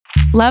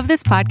Love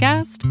this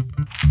podcast?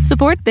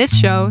 Support this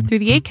show through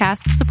the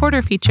Acast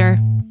supporter feature.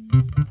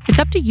 It's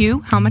up to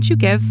you how much you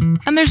give,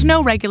 and there's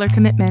no regular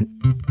commitment.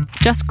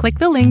 Just click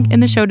the link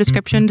in the show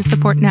description to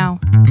support now.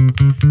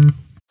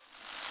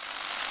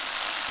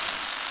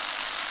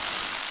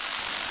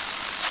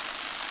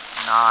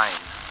 Nine,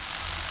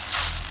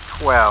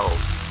 12,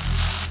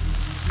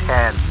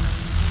 10,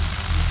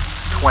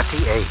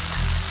 28,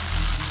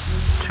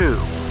 2,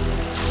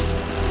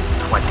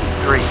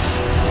 23.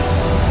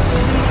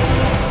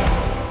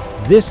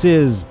 This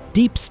is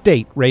Deep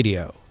State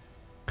Radio,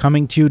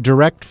 coming to you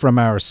direct from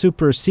our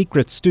super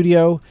secret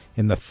studio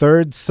in the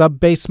third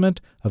sub-basement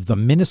of the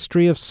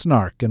Ministry of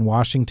Snark in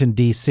Washington,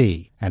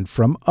 D.C., and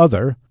from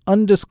other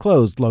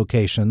undisclosed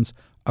locations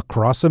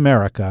across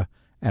America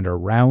and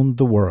around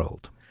the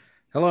world.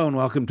 Hello and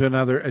welcome to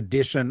another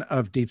edition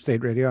of Deep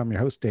State Radio. I'm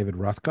your host, David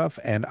Rothkopf,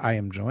 and I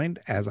am joined,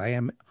 as I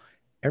am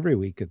every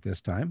week at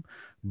this time,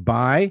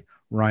 by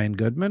Ryan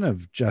Goodman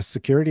of Just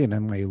Security and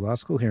NYU Law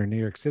School here in New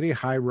York City.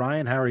 Hi,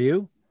 Ryan. How are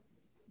you?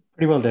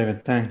 Pretty well,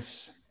 David.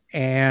 Thanks.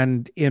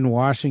 And in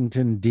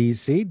Washington,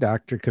 D.C.,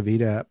 Dr.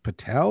 Kavita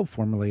Patel,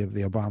 formerly of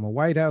the Obama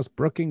White House,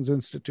 Brookings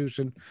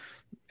Institution,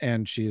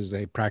 and she is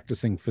a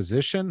practicing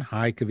physician.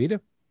 Hi, Kavita.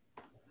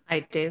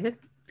 Hi, David.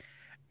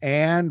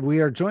 And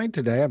we are joined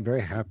today, I'm very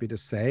happy to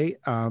say,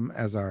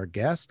 as our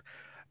guest,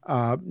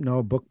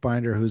 Noah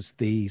Bookbinder, who's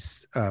the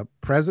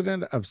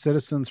president of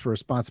Citizens for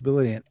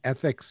Responsibility and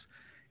Ethics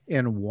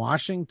in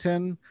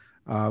Washington,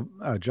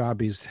 a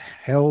job he's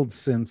held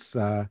since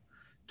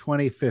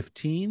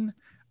 2015.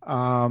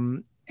 I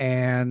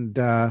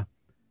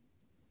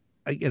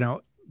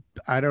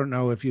don't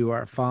know if you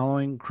are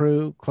following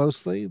Crew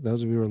closely,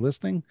 those of you who are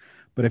listening,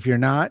 but if you're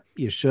not,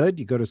 you should.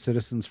 You go to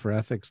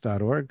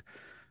citizensforethics.org.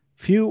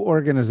 Few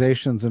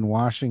organizations in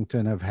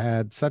Washington have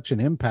had such an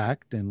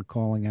impact in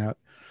calling out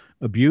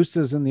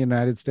abuses in the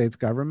United States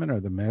government or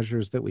the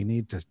measures that we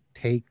need to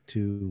take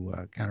to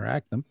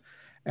counteract them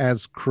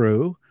as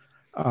Crew.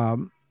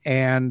 And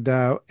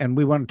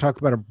we want to talk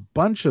about a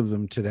bunch of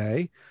them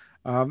today.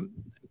 Of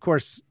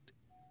course,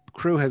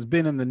 Crew has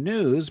been in the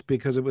news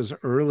because it was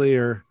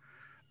earlier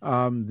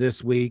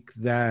this week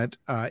that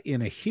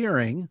in a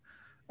hearing,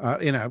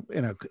 in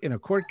a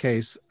court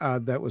case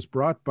that was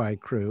brought by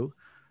Crew,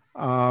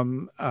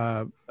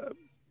 a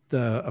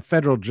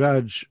federal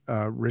judge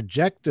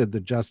rejected the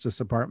Justice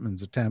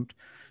Department's attempt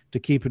to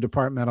keep a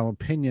departmental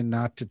opinion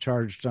not to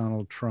charge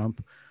Donald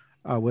Trump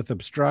with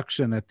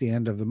obstruction at the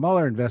end of the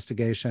Mueller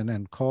investigation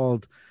and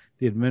called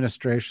the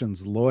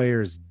administration's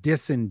lawyers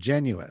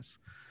disingenuous.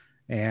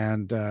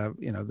 And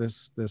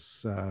this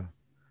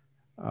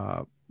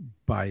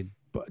by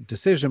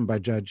decision by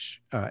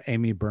Judge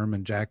Amy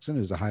Berman Jackson,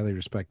 who's a highly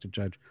respected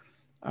judge,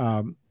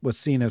 was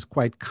seen as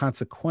quite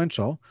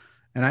consequential.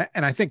 And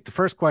I think the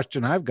first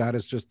question I've got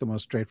is just the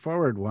most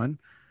straightforward one,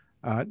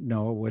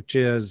 Noah, which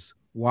is,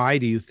 why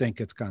do you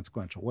think it's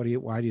consequential?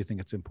 Why do you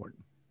think it's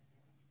important?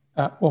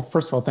 Well,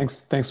 first of all,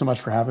 thanks so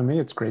much for having me.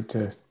 It's great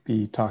to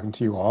be talking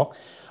to you all.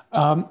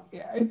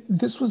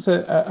 This was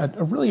a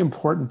really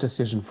important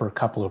decision for a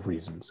couple of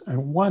reasons.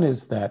 And one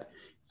is that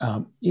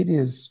it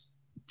is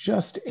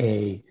just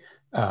a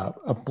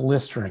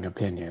blistering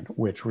opinion,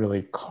 which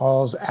really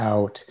calls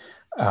out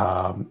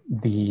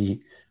the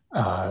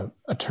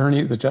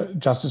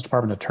Justice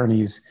Department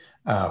attorneys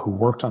who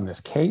worked on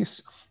this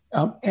case,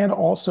 and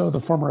also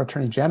the former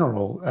Attorney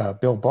General,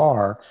 Bill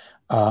Barr,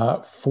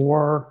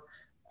 for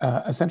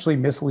essentially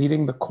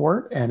misleading the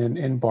court, and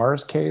in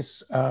Barr's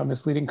case,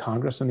 misleading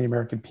Congress and the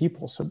American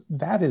people. So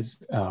that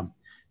is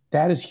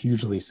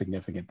hugely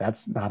significant.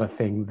 That's not a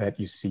thing that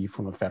you see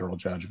from a federal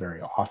judge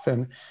very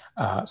often.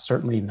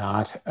 Certainly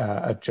not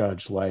a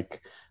judge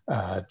like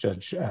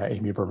Judge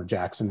Amy Berman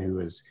Jackson, who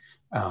is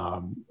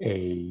an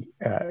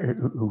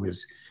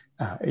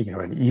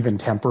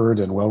even-tempered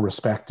and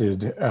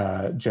well-respected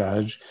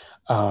judge,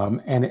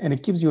 and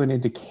it gives you an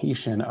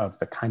indication of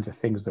the kinds of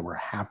things that were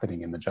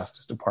happening in the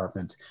Justice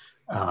Department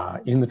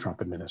in the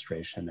Trump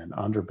administration and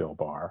under Bill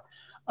Barr.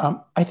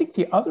 I think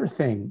the other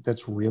thing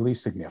that's really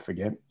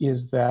significant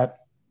is that,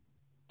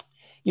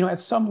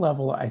 at some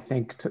level, I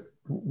think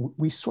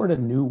we sort of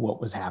knew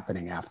what was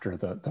happening after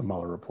the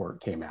Mueller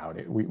report came out.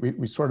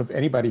 We sort of,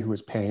 anybody who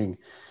was paying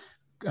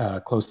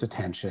close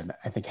attention,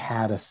 I think,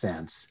 had a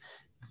sense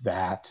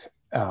that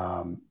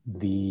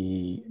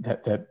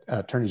that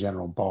Attorney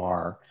General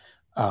Barr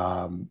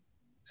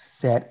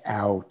set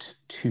out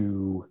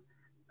to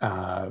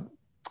kind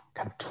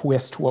of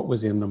twist what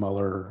was in the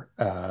Mueller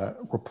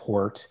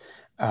report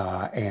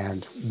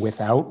and,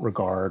 without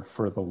regard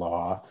for the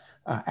law,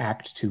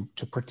 act to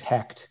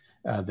protect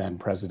then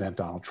President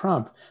Donald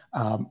Trump.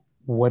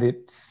 What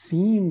it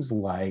seems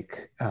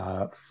like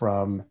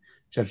from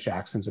Judge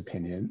Jackson's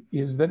opinion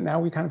is that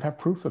now we kind of have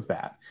proof of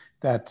that.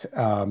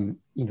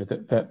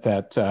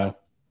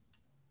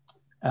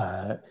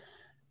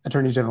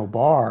 Attorney General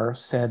Barr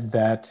said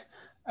that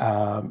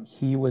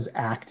he was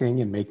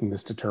acting and making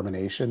this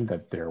determination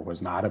that there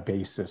was not a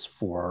basis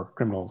for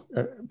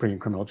bringing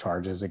criminal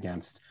charges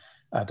against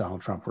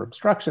Donald Trump for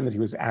obstruction, that he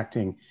was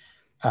acting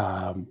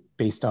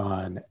based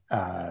on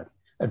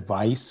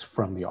advice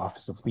from the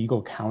Office of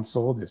Legal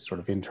Counsel, this sort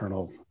of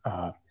internal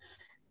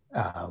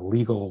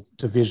legal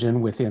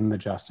division within the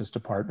Justice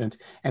Department,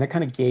 and it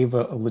kind of gave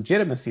a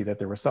legitimacy that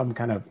there was some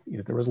kind of,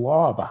 there was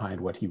law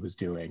behind what he was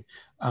doing.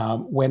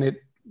 When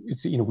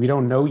it's, we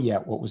don't know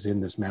yet what was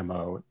in this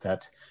memo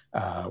that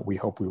we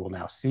hope we will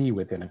now see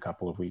within a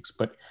couple of weeks.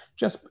 But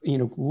just,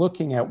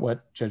 looking at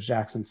what Judge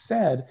Jackson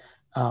said,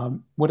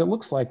 what it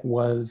looks like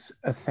was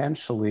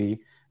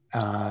essentially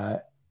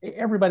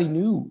everybody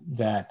knew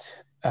that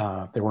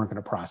they weren't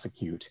going to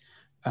prosecute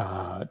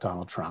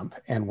Donald Trump.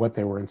 And what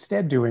they were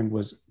instead doing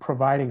was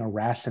providing a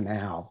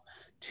rationale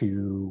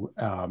to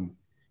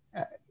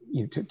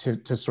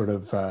sort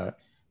of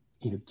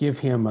give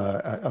him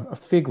a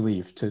fig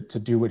leaf to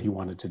do what he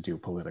wanted to do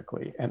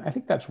politically. And I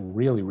think that's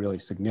really, really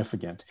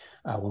significant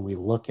when we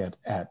look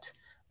at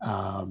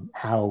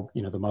how,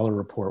 the Mueller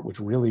report, which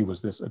really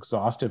was this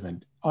exhaustive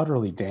and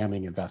utterly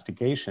damning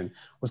investigation,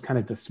 was kind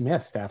of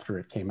dismissed after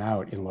it came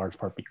out, in large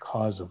part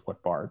because of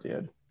what Barr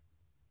did.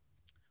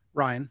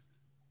 Ryan?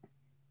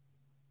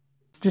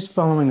 Just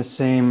following the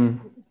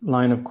same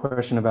line of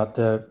question about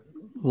the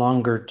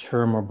longer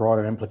term or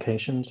broader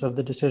implications of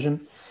the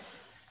decision,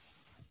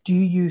 do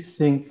you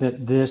think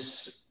that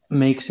this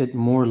makes it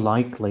more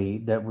likely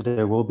that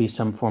there will be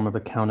some form of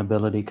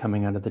accountability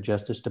coming out of the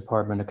Justice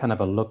Department, a kind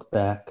of a look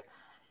back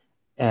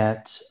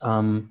at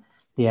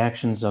the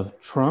actions of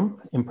Trump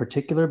in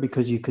particular?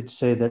 Because you could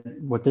say that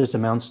what this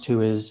amounts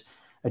to is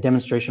a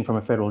demonstration from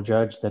a federal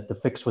judge that the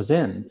fix was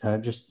in,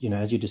 just,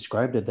 as you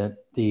described it, that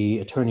the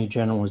Attorney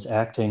General was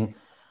acting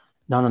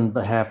not on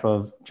behalf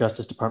of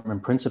Justice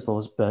Department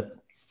principles, but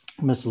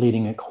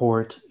misleading a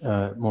court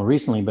more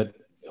recently, but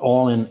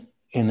all in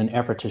an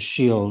effort to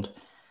shield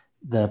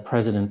the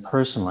president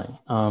personally.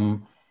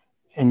 And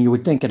you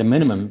would think at a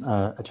minimum,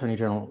 Attorney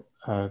General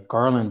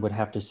Garland would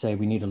have to say,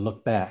 we need to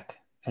look back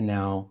and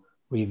now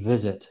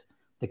revisit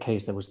the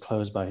case that was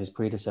closed by his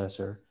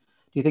predecessor.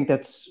 Do you think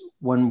that's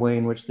one way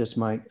in which this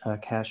might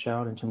cash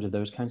out in terms of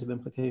those kinds of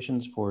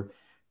implications for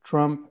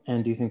Trump?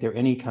 And do you think there are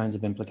any kinds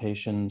of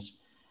implications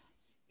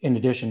in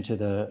addition to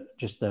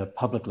the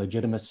public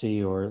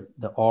legitimacy or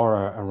the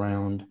aura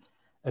around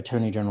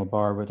Attorney General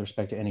Barr with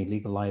respect to any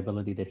legal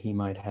liability that he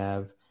might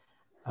have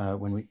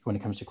when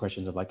it comes to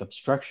questions of like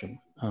obstruction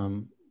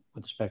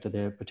with respect to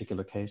the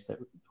particular case that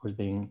was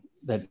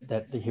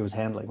that he was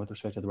handling with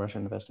respect to the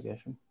Russian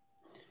investigation?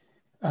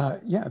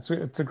 Yeah,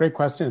 it's a great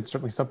question. It's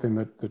certainly something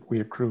that we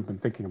at Crew have been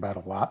thinking about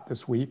a lot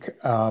this week.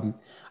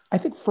 I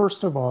think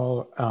first of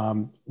all,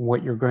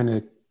 what you're going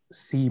to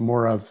see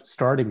more of,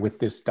 starting with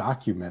this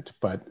document,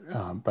 but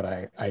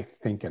I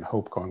think and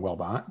hope going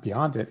well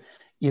beyond it,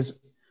 is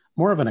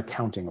more of an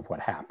accounting of what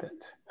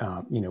happened.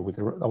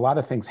 A lot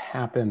of things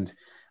happened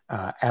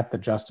at the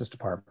Justice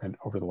Department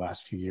over the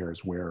last few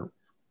years where,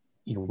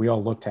 we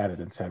all looked at it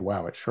and said,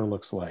 wow, it sure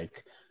looks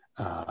like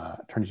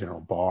Attorney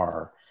General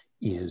Barr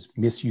is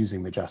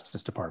misusing the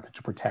Justice Department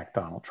to protect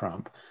Donald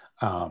Trump.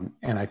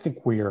 And I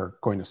think we are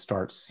going to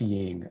start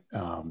seeing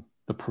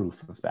the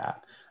proof of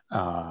that.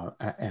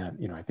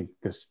 And I think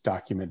this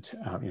document,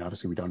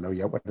 obviously we don't know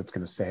yet what it's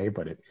going to say,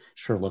 but it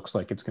sure looks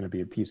like it's going to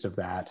be a piece of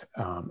that.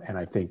 And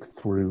I think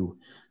through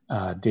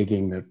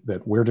digging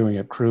that we're doing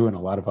at Crew and a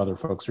lot of other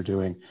folks are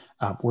doing,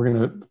 we're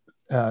going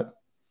to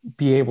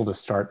be able to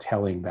start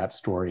telling that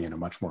story in a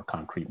much more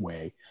concrete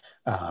way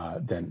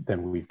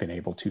than we've been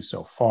able to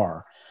so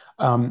far.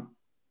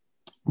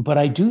 But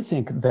I do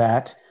think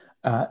that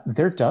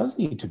there does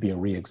need to be a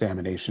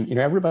re-examination.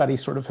 Everybody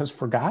sort of has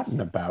forgotten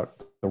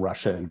about the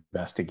Russia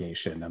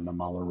investigation and the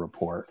Mueller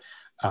report.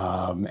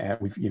 And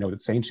we've,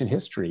 it's ancient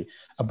history,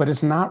 but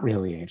it's not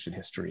really ancient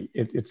history.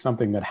 It's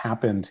something that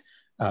happened.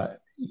 The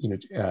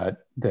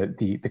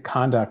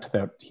conduct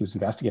that he was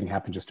investigating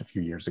happened just a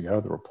few years ago.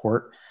 The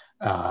report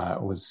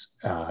was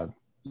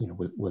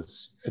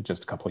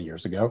just a couple of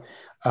years ago,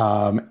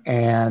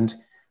 and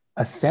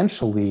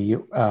essentially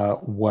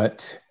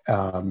what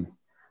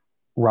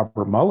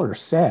Robert Mueller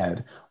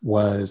said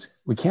was,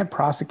 we can't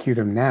prosecute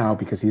him now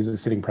because he's a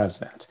sitting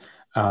president.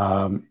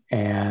 But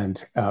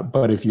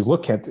if you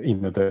look at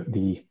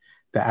the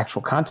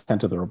actual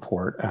content of the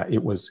report,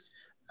 it was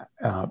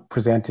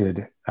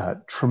presented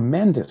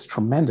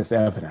tremendous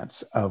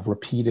evidence of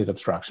repeated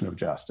obstruction of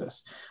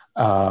justice,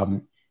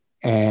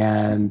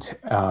 and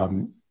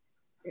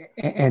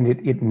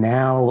it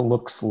now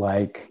looks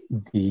like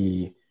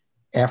the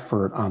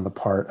effort on the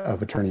part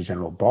of Attorney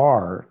General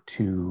Barr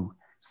to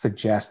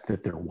suggest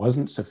that there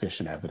wasn't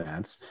sufficient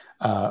evidence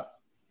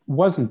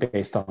wasn't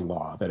based on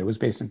law, that it was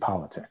based in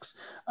politics,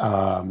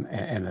 and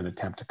an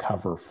attempt to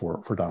cover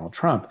for Donald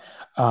Trump.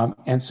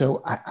 And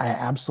so I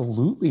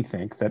absolutely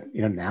think that,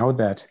 now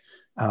that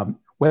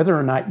whether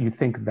or not you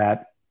think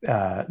that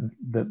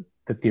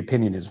that the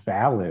opinion is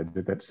valid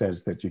that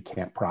says that you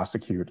can't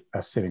prosecute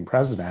a sitting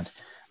president,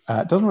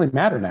 it doesn't really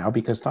matter now,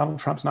 because Donald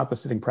Trump's not the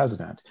sitting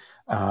president.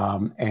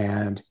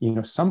 And,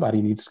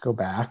 somebody needs to go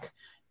back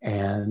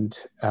and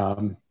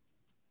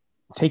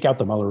take out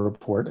the Mueller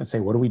report and say,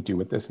 what do we do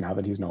with this now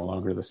that he's no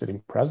longer the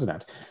sitting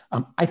president?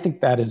 I think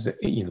that is,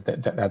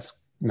 that's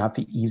not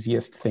the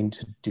easiest thing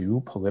to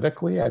do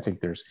politically. I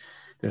think there's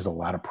a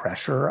lot of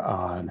pressure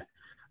on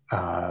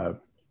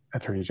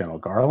Attorney General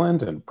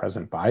Garland and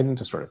President Biden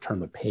to sort of turn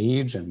the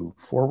page and move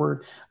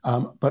forward.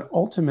 But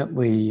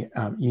ultimately,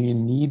 you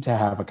need to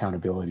have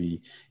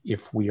accountability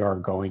if we are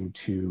going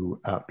to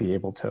be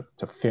able to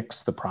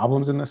fix the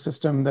problems in the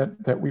system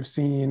that we've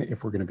seen,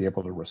 if we're going to be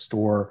able to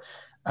restore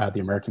the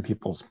American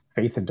people's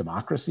faith in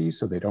democracy,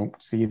 so they don't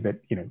see that,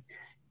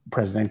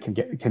 president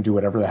can do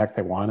whatever the heck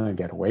they want and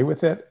get away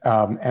with it,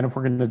 and if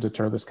we're going to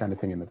deter this kind of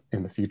thing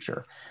in the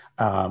future.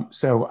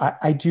 So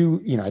I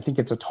do, I think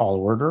it's a tall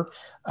order,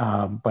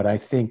 but I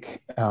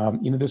think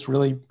this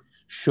really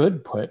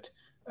should put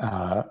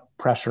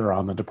pressure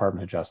on the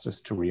Department of Justice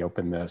to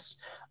reopen this,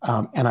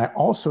 and I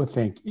also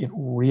think it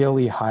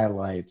really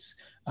highlights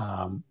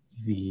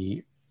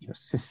the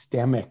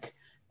systemic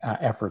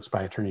efforts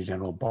by Attorney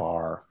General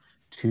Barr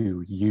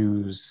to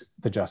use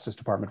the Justice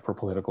Department for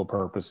political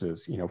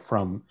purposes,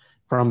 from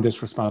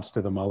this response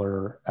to the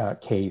Mueller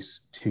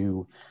case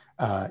to,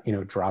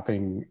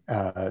 dropping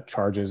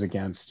charges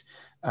against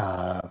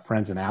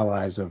friends and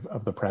allies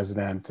of the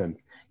president, and,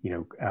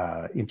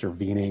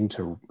 intervening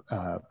to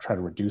try to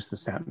reduce the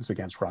sentence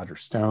against Roger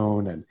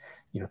Stone, and,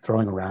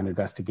 throwing around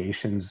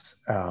investigations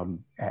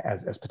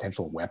as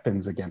potential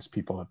weapons against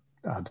people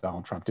that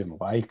Donald Trump didn't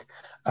like.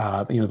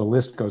 The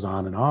list goes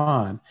on and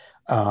on.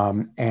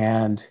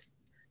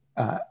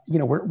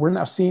 We're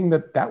now seeing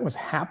that was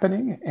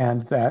happening,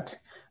 and that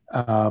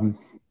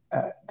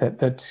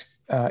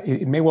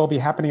it may well be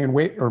happening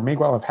may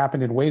well have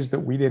happened in ways that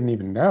we didn't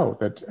even know.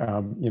 That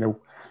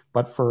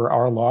but for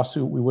our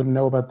lawsuit, we wouldn't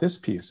know about this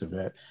piece of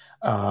it.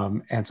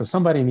 And so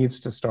somebody needs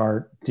to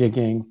start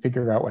digging,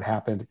 figure out what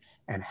happened,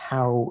 and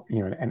how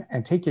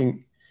and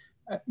taking.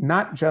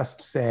 Not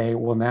just say,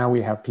 well, now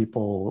we have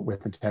people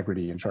with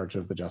integrity in charge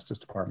of the Justice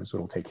Department, so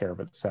it'll take care of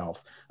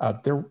itself.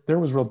 There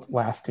was real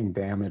lasting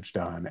damage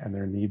done, and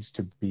there needs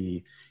to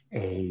be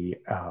a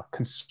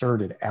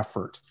concerted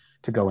effort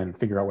to go in and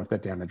figure out what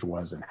that damage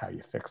was and how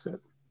you fix it.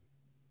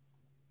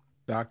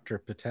 Dr.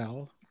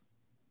 Patel?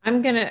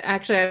 I'm going to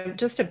actually,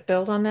 just to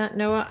build on that,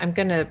 Noah, I'm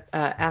going to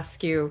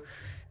ask you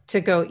to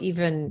go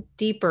even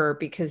deeper,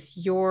 because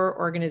your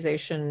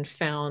organization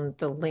found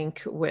the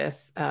link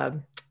with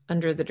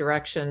under the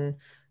direction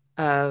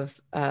of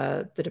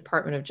the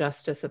Department of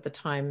Justice at the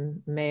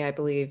time, May, I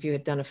believe, you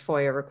had done a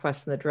FOIA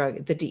request in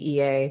the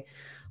DEA,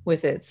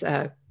 with its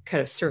kind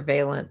of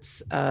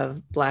surveillance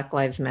of Black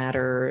Lives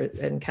Matter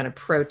and kind of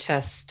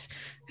protest,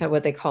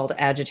 what they called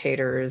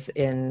agitators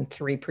in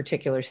 3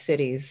 particular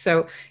cities.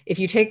 So if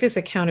you take this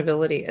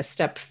accountability a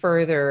step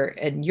further,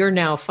 and you're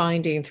now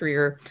finding through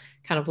your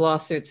kind of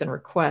lawsuits and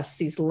requests,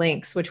 these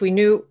links, which we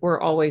knew were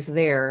always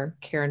there.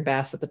 Karen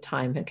Bass at the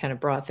time had kind of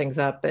brought things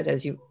up, but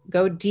as you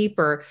go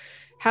deeper,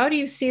 how do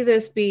you see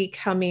this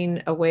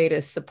becoming a way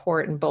to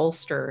support and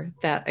bolster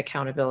that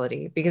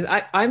accountability? Because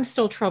I'm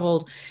still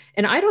troubled,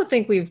 and I don't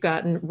think we've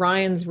gotten,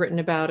 Ryan's written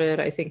about it,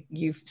 I think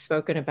you've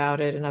spoken about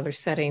it in other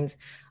settings.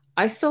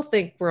 I still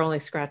think we're only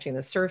scratching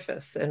the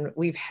surface, and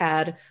we've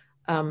had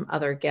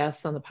other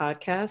guests on the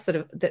podcast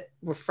that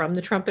were from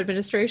the Trump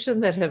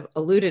administration that have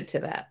alluded to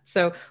that.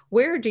 So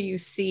where do you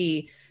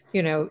see,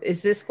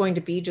 is this going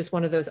to be just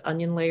one of those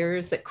onion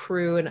layers that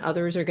Crew and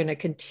others are going to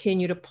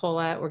continue to pull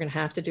at? We're going to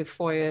have to do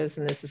FOIAs,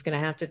 and this is going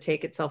to have to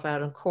take itself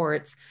out in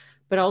courts.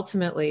 But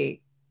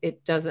ultimately,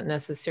 it doesn't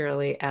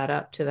necessarily add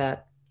up to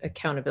that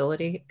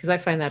accountability, because I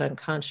find that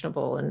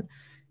unconscionable,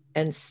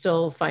 and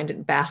still find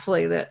it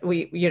baffling that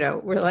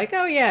we're like,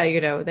 oh yeah,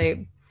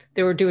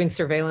 they were doing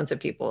surveillance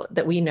of people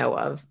that we know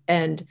of,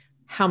 and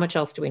how much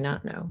else do we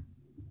not know?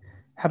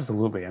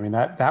 Absolutely. I mean,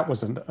 that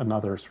was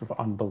another sort of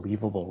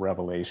unbelievable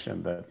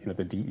revelation, that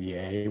the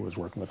DEA was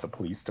working with the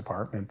police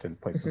department in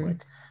places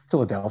like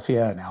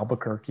Philadelphia and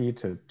Albuquerque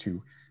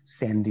to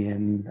send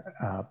in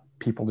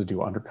people to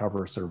do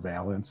undercover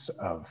surveillance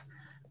of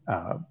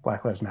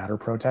Black Lives Matter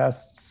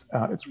protests.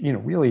 It's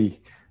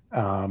really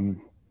kind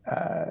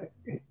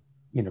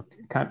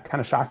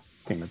of shocking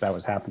that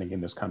was happening in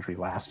this country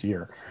last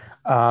year.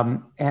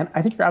 And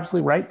I think you're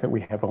absolutely right that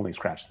we have only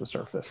scratched the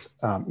surface.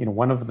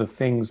 One of the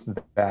things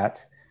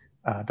that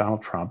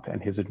Donald Trump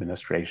and his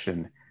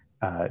administration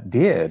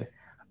did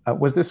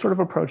was this sort of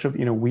approach of,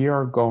 we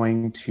are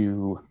going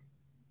to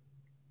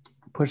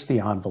push the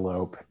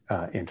envelope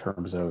in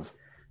terms of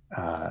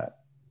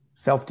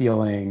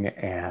self-dealing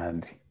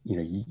and,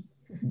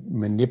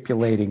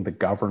 manipulating the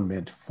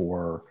government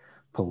for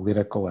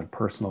political and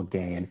personal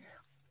gain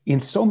in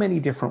so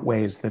many different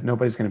ways that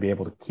nobody's going to be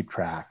able to keep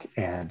track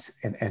and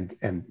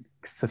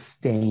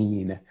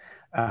sustain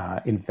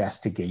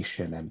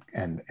investigation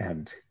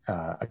and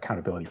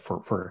accountability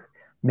for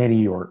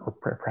many or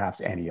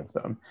perhaps any of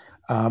them.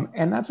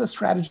 And that's a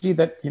strategy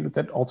that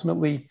that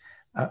ultimately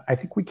I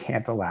think we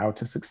can't allow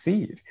to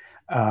succeed.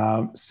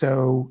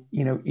 So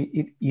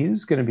it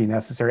is going to be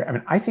necessary. I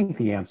mean, I think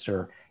the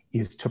answer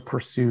is to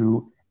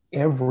pursue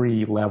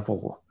every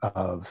level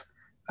of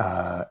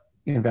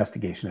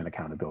investigation and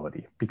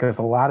accountability, because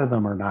a lot of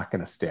them are not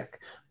going to stick,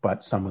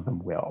 but some of them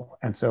will.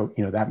 And so,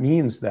 that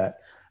means that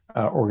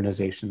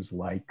organizations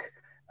like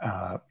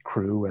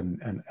Crew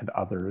and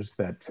others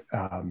that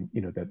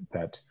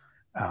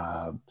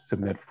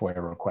submit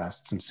FOIA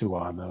requests and sue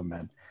on them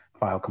and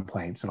file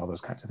complaints and all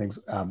those kinds of things.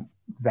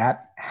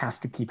 That has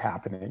to keep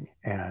happening,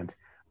 and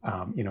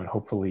and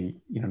hopefully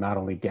not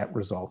only get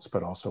results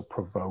but also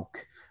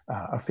provoke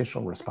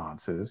official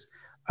responses.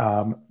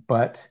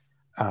 But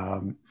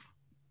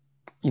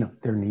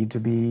there need to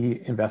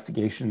be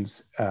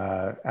investigations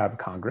out of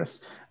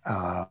Congress.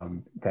 I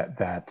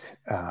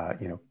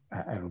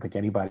don't think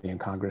anybody in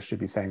Congress should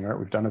be saying, all right,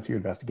 we've done a few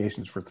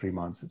investigations for 3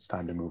 months, it's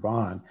time to move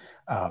on.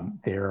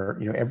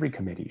 Every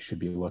committee should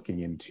be looking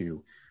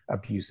into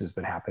abuses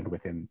that happened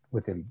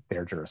within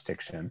their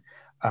jurisdiction.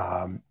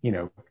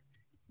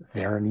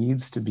 There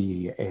needs to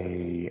be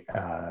a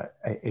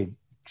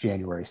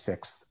January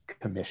 6th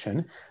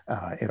commission.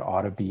 It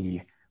ought to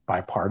be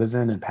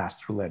bipartisan and pass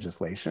through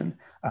legislation.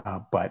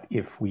 But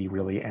if we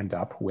really end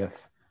up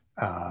with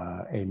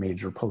a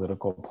major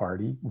political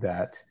party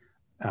that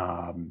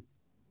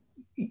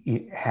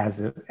it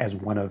has as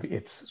one of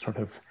its sort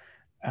of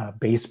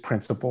base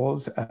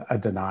principles a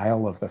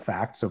denial of the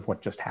facts of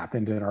what just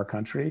happened in our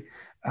country,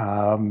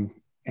 and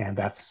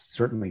that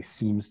certainly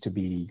seems to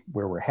be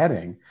where we're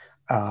heading,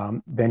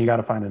 then you got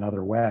to find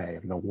another way.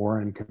 The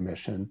Warren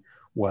Commission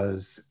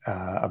was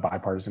a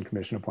bipartisan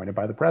commission appointed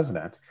by the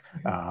president,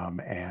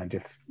 and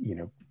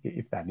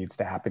if that needs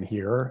to happen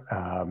here,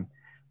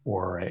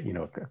 or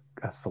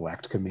a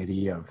select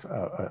committee of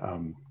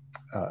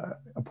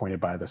appointed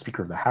by the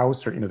Speaker of the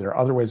House, or there are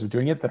other ways of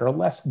doing it that are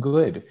less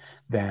good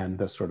than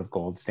the sort of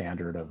gold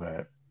standard of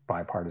a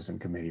bipartisan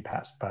committee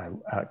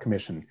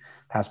commission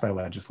passed by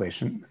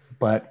legislation.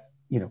 But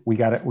we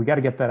got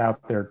to get that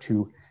out there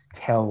to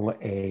tell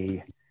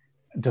a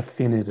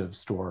definitive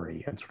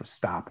story and sort of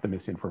stop the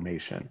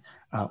misinformation.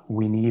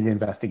 We need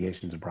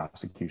investigations and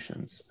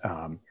prosecutions.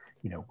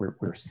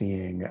 We're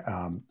seeing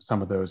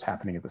some of those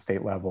happening at the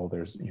state level.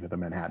 There's the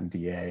Manhattan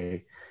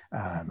DA,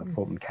 the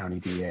Fulton County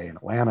DA in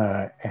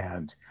Atlanta,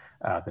 and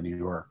the New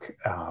York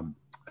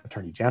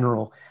Attorney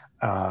General.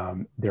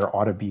 There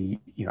ought to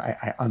be,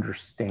 I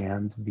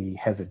understand the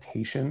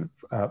hesitation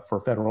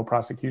for federal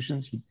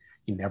prosecutions. You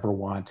never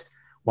want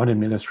one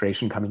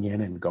administration coming in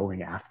and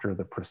going after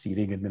the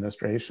preceding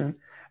administration,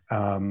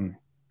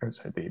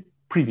 the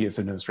previous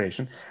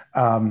administration.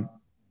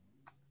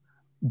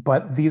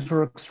 But these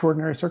are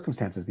extraordinary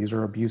circumstances. These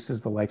are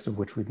abuses the likes of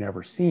which we've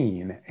never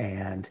seen,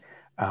 and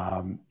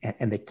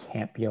they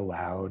can't be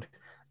allowed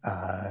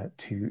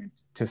to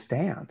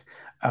stand.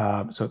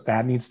 So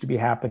that needs to be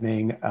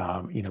happening.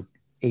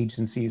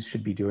 Agencies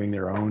should be doing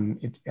their own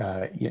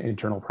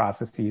internal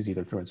processes,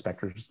 either through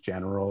inspectors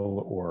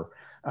general or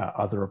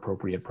other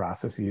appropriate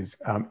processes.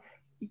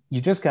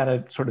 You just got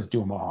to sort of do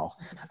them all,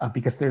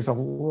 because there's a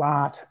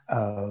lot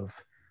of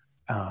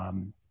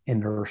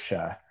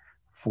inertia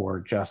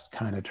for just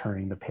kind of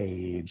turning the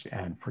page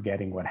and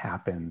forgetting what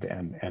happened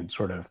and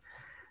sort of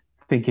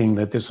thinking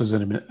that this was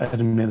an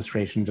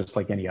administration just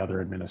like any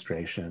other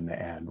administration,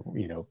 and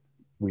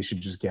we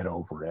should just get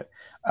over it.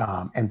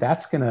 And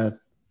that's going to,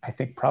 I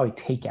think, probably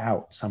take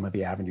out some of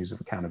the avenues of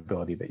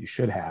accountability that you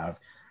should have.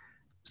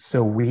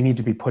 So we need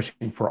to be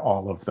pushing for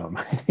all of them,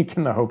 I think,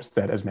 in the hopes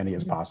that as many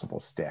as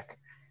possible stick.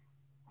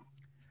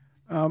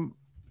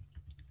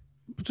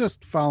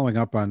 Just following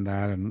up on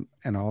that and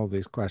all of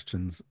these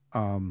questions,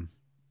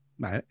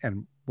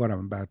 and what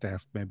I'm about to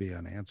ask may be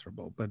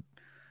unanswerable, but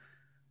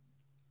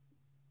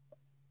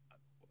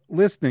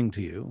listening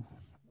to you,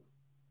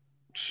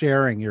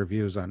 sharing your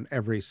views on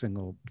every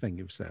single thing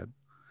you've said,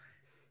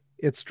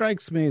 it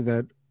strikes me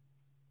that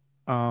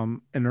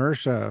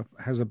inertia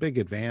has a big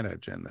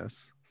advantage in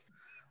this.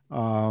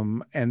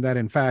 And that,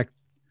 in fact,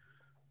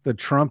 the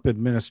Trump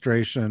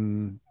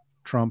administration,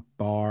 Trump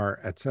bar,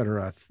 et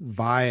cetera,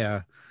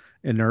 via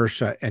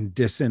inertia and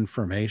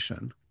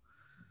disinformation,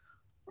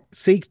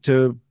 seek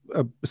to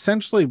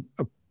essentially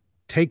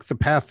take the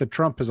path that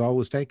Trump has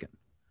always taken,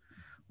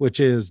 which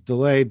is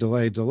delay,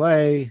 delay,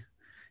 delay.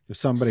 If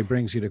somebody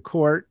brings you to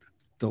court,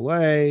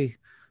 delay,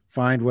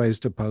 find ways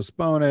to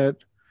postpone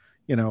it.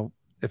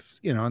 If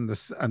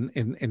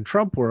in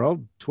Trump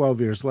world,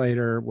 12 years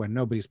later, when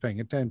nobody's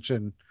paying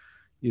attention,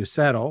 you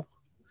settle.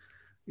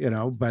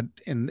 But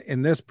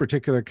in this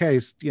particular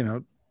case,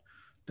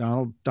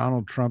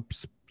 Donald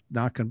Trump's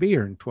not going to be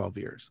here in 12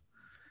 years.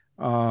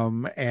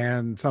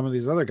 And some of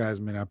these other guys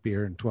may not be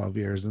here in 12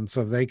 years. And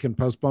so if they can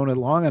postpone it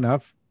long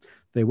enough,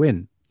 they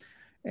win.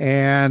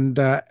 And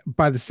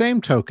by the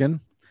same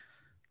token,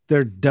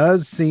 there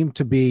does seem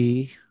to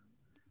be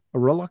a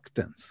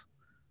reluctance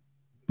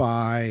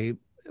by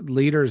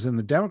leaders in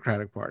the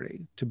Democratic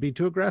Party to be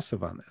too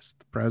aggressive on this.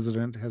 The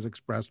president has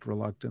expressed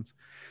reluctance.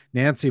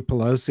 Nancy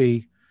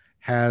Pelosi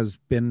has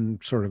been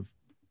sort of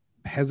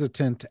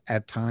hesitant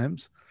at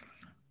times.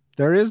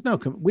 There is no,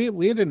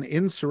 we had an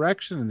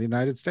insurrection in the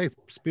United States.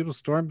 People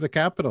stormed the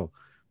Capitol.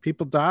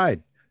 People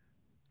died.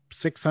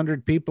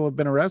 600 people have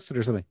been arrested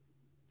or something.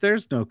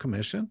 There's no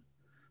commission.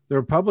 The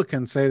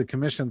Republicans say the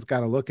commission's got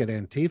to look at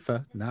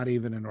Antifa, not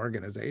even an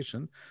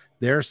organization.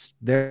 They're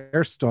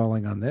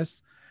stalling on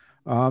this.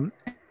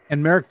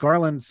 And Merrick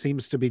Garland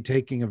seems to be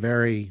taking a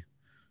very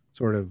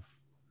sort of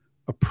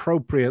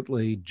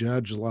appropriately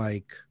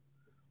judge-like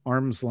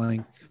arm's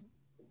length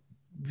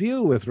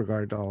view with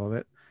regard to all of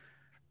it.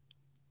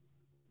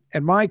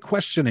 And my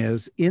question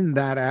is, in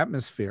that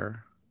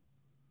atmosphere,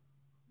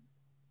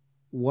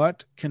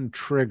 what can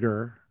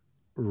trigger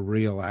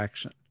real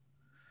action?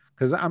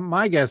 Because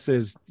my guess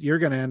is you're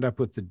going to end up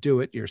with the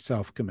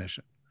Do-It-Yourself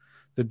Commission.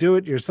 The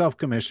Do-It-Yourself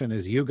Commission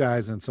is you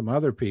guys and some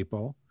other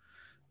people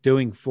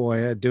doing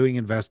FOIA, doing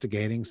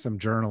investigating, some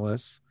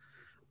journalists,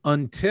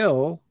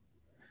 until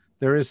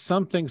there is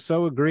something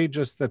so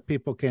egregious that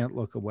people can't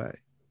look away.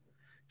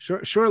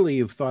 Surely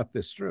you've thought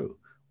this through.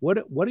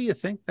 What do you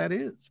think that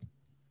is?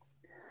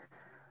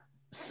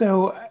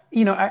 So,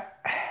 I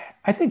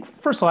think,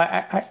 first of all,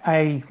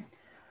 I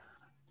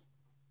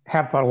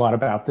have thought a lot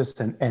about this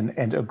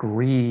and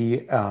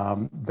agree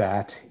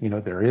that,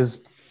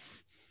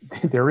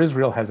 there is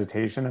real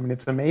hesitation. I mean,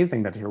 it's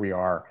amazing that here we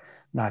are,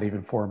 not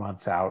even 4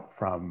 months out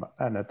from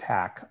an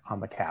attack on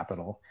the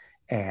Capitol,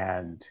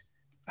 and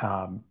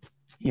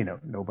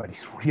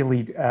nobody's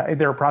really,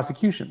 there are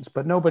prosecutions,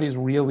 but nobody's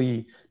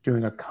really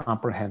doing a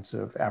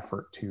comprehensive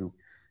effort to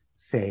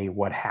say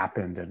what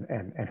happened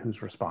and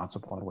who's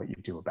responsible and what you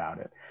do about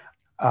it.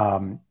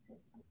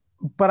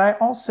 But I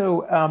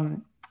also,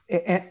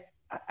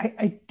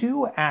 I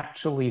do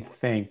actually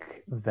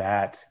think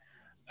that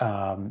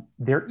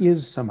there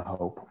is some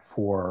hope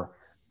for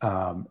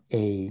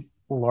a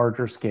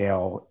larger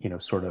scale,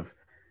 sort of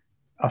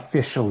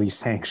officially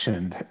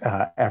sanctioned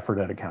effort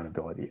at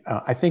accountability.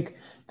 I think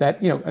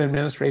that, an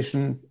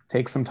administration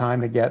takes some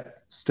time to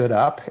get stood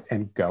up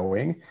and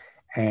going,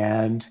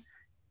 and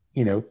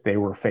they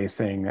were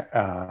facing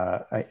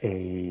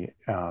a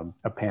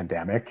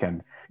pandemic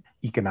and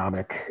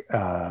economic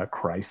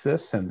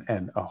crisis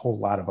and a whole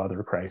lot of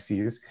other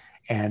crises.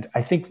 And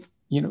I think,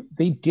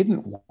 they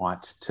didn't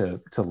want to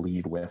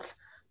lead with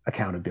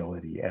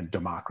accountability and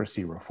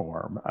democracy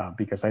reform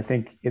because I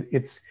think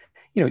it's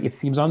it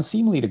seems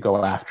unseemly to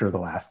go after the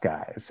last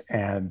guys,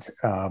 and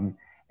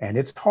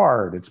it's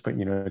hard.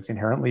 It's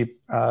inherently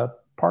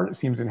it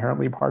seems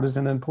inherently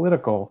partisan and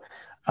political.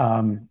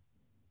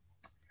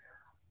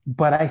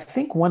 But I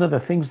think one of the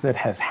things that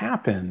has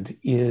happened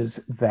is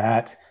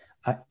that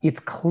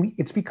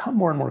it's become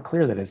more and more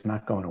clear that it's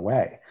not going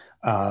away.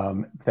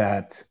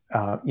 That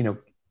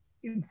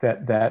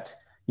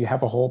you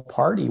have a whole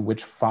party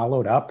which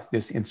followed up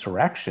this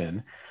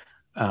insurrection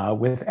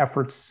with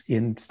efforts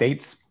in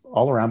states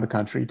all around the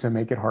country to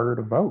make it harder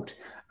to vote.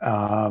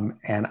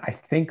 And I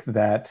think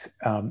that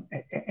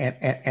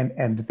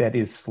and that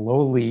is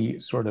slowly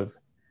sort of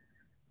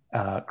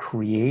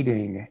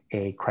creating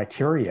a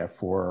criteria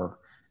for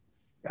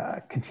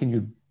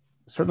continued,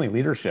 certainly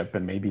leadership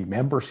and maybe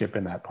membership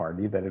in that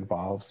party that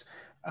involves,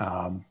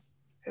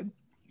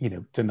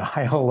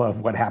 denial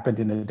of what happened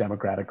in a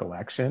democratic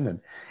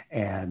election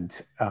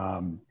and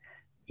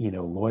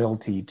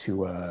loyalty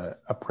to a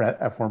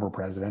former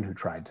president who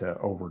tried to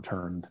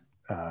overturn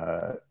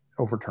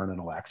an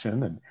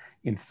election and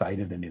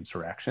incited an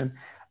insurrection.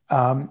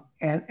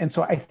 And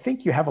so I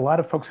think you have a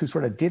lot of folks who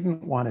sort of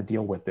didn't want to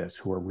deal with this,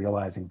 who are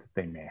realizing that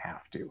they may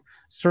have to,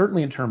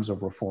 certainly in terms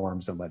of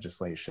reforms and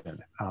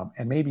legislation,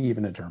 and maybe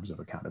even in terms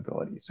of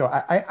accountability. So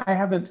I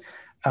haven't,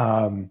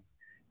 I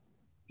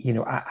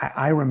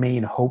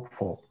remain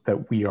hopeful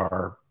that we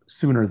are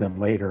sooner than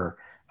later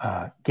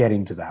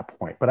getting to that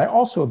point. But I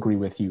also agree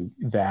with you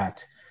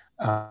that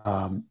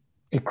a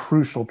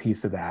crucial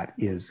piece of that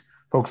is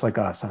folks like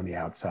us on the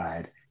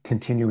outside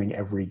continuing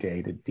every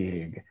day to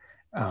dig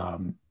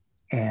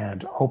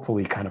and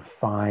hopefully kind of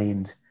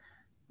find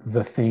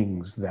the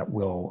things that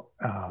will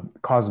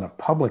cause enough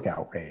public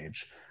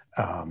outrage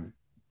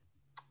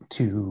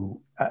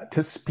to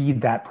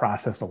speed that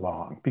process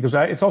along, because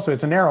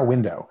it's a narrow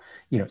window.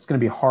 It's going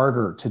to be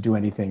harder to do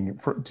anything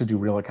to do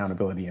real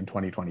accountability in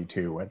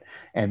 2022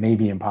 and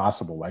maybe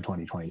impossible by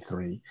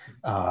 2023.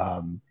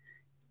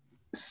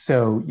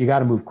 So you got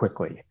to move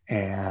quickly.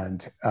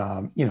 And,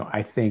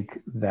 I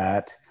think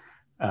that,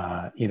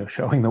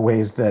 showing the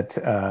ways that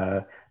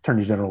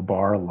Attorney General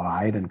Barr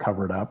lied and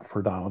covered up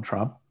for Donald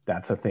Trump,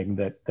 that's a thing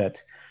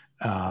that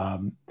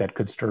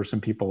could stir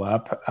some people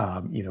up.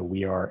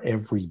 We are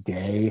every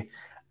day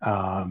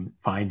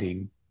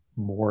finding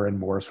more and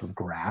more sort of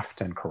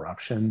graft and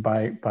corruption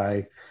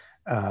by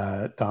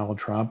Donald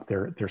Trump.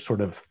 They're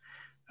sort of,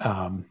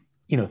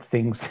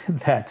 things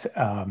that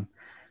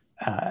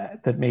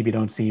that maybe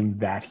don't seem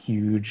that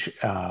huge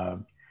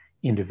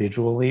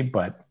individually,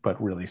 but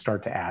really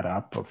start to add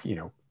up of,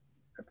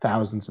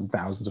 thousands and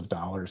thousands of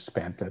dollars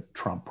spent at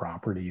Trump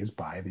properties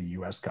by the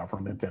US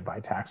government and by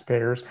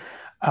taxpayers.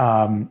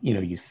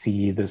 You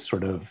see this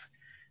sort of,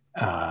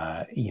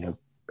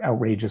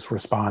 outrageous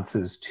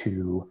responses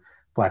to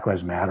Black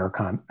Lives Matter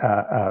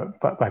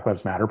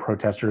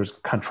protesters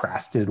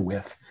contrasted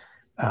with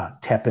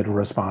tepid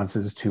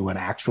responses to an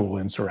actual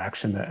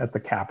insurrection at the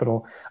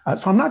Capitol.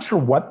 So I'm not sure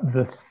what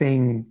the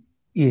thing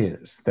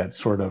is that's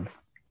sort of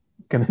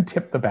going to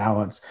tip the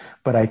balance,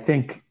 but I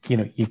think,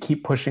 you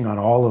keep pushing on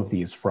all of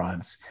these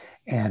fronts,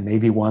 and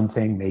maybe one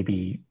thing,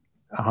 maybe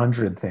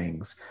 100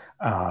 things,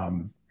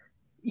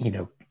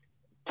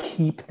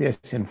 keep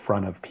this in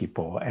front of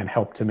people and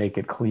help to make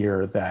it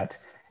clear that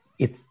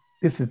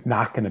this is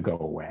not going to go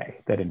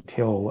away, that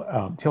until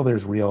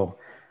there's real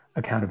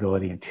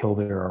accountability, until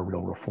there are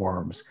real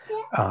reforms,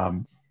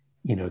 the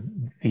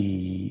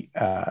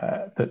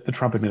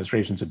Trump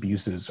administration's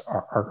abuses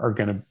are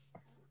going to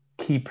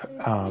keep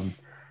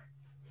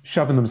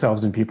shoving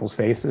themselves in people's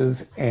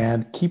faces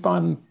and keep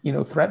on,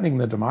 threatening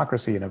the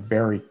democracy in a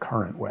very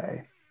current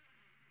way.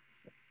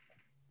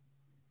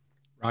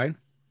 Ryan?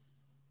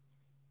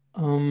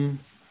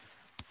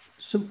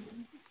 So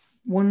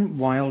one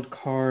wild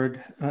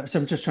card, so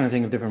I'm just trying to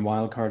think of different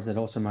wild cards that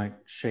also might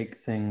shake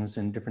things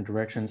in different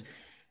directions.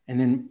 And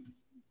then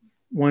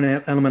one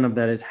element of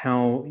that is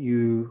how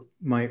you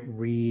might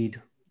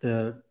read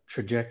the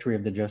trajectory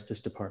of the Justice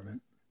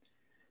Department,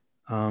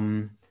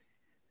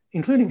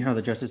 including how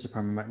the Justice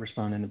Department might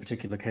respond in the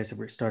particular case that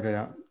we started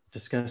out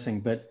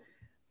discussing. But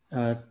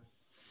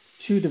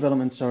two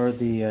developments are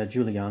the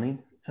Giuliani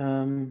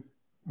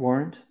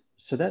warrant.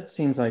 So that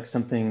seems like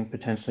something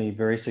potentially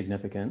very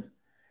significant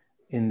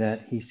in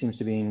that he seems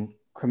to be in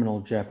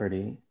criminal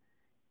jeopardy.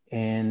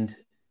 And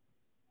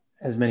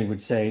as many would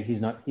say,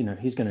 he's not,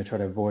 he's going to try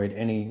to avoid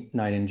any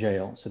night in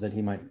jail so that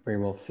he might very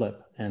well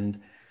flip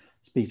and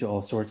speak to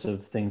all sorts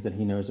of things that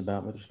he knows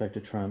about with respect to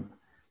Trump.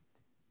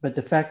 But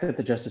the fact that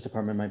the Justice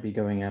Department might be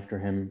going after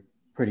him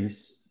pretty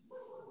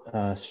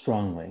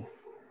strongly,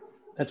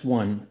 that's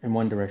one in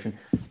one direction.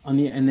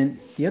 And then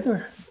the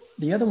other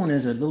one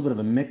is a little bit of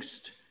a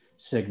mixed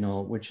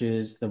signal, which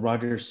is the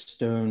Roger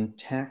Stone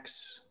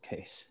tax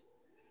case.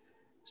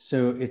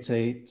 So it's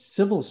a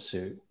civil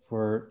suit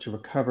to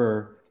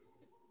recover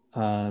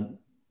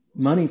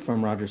money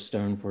from Roger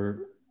Stone for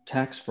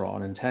tax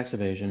fraud and tax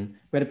evasion.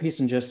 We had a piece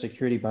in Just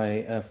Security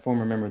by a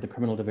former member of the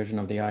criminal division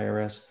of the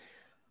IRS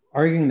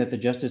arguing that the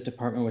Justice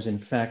Department was in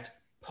fact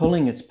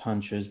pulling its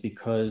punches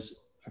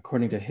because,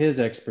 according to his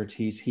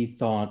expertise, he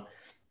thought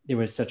there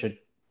was such a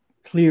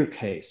clear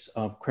case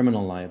of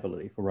criminal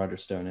liability for Roger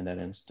Stone in that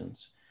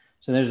instance.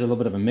 So there's a little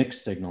bit of a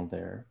mixed signal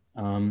there.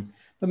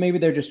 But maybe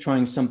they're just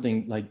trying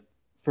something like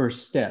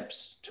first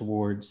steps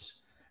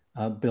towards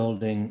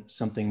building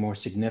something more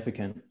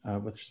significant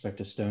with respect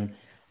to Stone.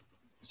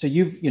 So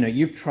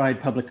you've tried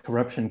public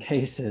corruption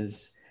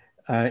cases.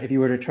 If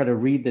you were to try to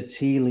read the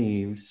tea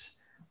leaves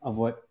of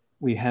what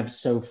we have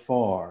so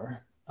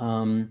far,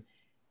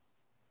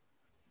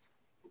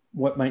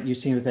 what might you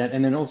see with that?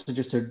 And then also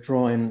just to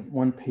draw in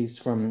one piece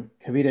from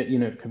Kavita,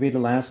 Kavita,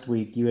 last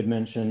week you had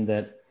mentioned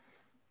that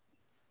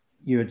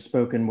you had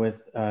spoken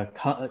with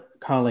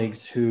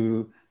colleagues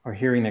who are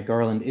hearing that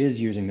Garland is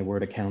using the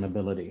word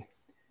accountability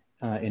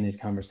in his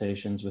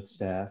conversations with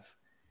staff.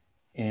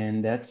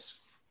 And that's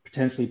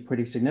potentially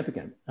pretty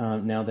significant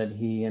now that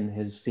he and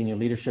his senior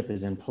leadership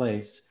is in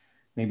place.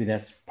 Maybe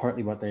that's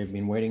partly what they've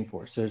been waiting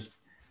for. So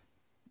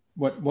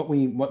what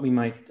we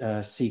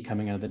might see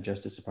coming out of the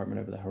Justice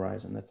Department over the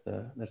horizon, that's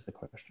the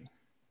question.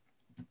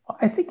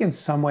 I think in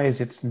some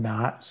ways it's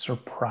not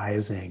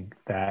surprising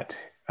that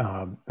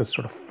the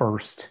sort of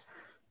first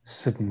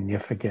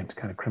significant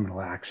kind of criminal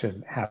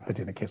action happened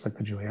in a case like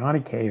the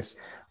Giuliani case,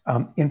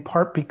 in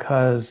part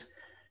because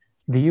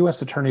the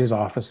U.S. attorney's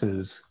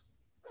offices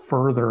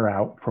further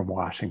out from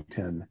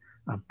Washington,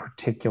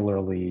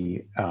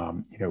 particularly,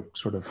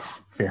 sort of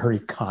very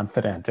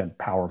confident and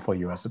powerful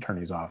U.S.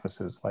 attorney's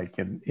offices like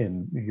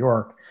in New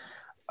York,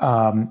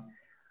 have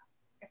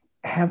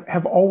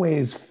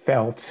always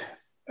felt,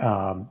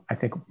 I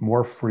think,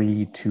 more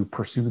free to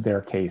pursue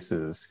their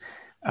cases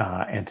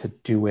and to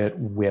do it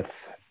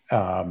with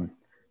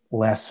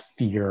less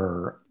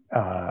fear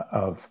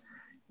of,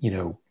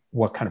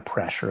 what kind of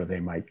pressure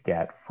they might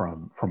get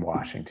from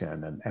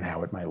Washington and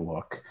how it might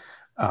look.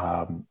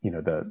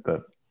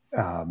 The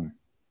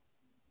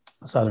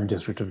Southern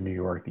District of New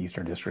York, the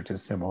Eastern District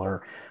is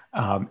similar,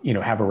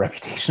 have a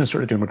reputation of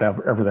sort of doing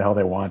whatever the hell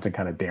they want and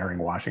kind of daring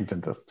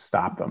Washington to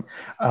stop them.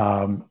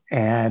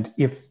 And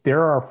if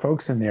there are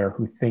folks in there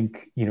who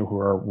think, who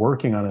are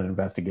working on an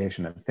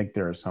investigation and think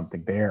there is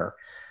something there,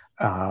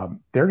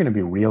 they're going to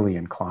be really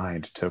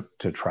inclined to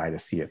try to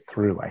see it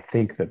through. I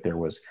think that there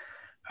was,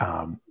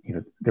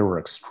 there were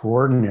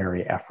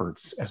extraordinary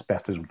efforts, as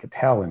best as we could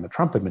tell, in the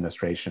Trump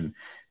administration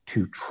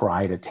to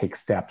try to take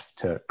steps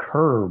to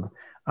curb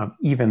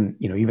even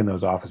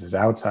those offices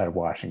outside of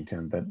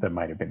Washington that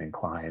might have been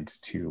inclined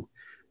to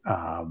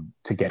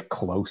get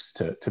close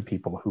to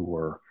people who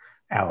were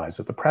allies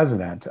of the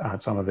president.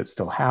 Some of it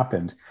still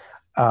happened.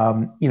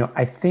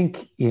 I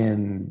think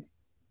in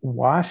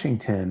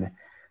Washington,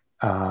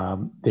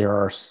 there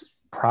are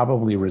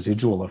probably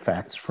residual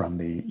effects from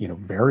the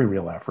very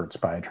real efforts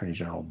by Attorney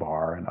General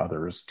Barr and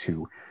others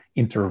to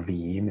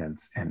intervene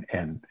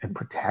and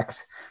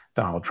protect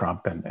Donald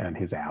Trump and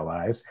his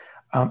allies.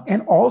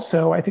 And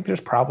also, I think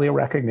there's probably a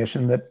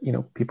recognition that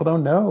people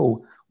don't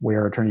know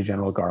where Attorney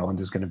General Garland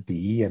is going to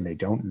be, and they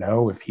don't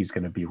know if he's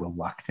going to be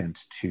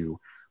reluctant to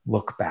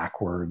look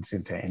backwards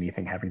into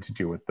anything having to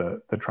do with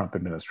the Trump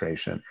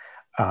administration.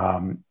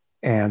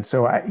 And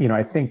so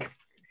I think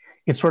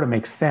it sort of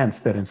makes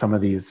sense that in some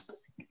of these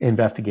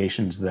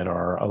investigations that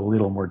are a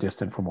little more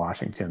distant from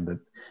Washington,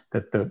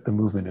 that the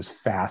movement is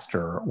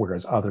faster,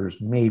 whereas others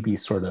may be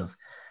sort of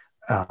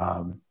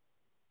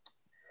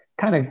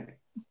kind of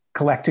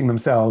collecting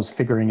themselves,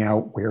 figuring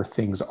out where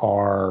things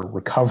are,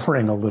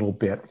 recovering a little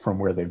bit from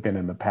where they've been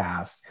in the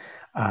past,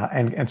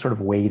 and sort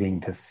of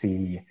waiting to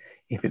see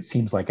if it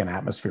seems like an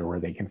atmosphere where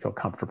they can feel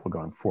comfortable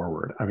going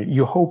forward. I mean,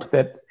 you hope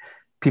that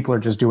people are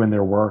just doing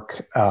their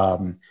work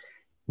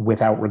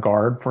without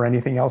regard for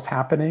anything else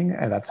happening,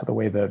 and that's the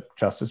way the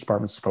Justice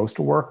Department's supposed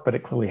to work, but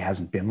it clearly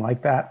hasn't been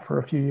like that for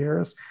a few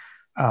years.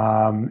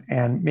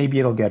 And maybe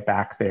it'll get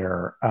back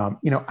there.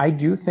 I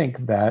do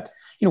think that,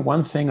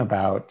 one thing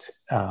about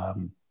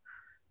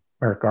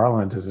Merrick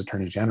Garland as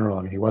Attorney General,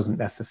 I mean, he wasn't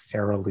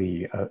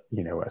necessarily a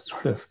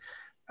sort of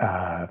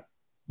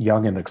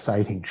young and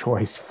exciting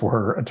choice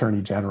for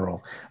Attorney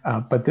General,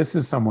 but this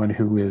is someone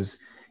who is,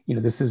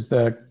 this is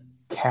the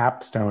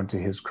capstone to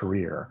his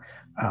career.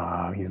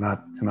 He's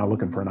not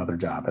looking for another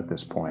job at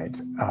this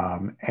point,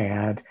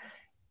 and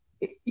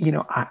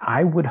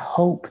I would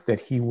hope that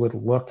he would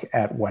look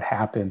at what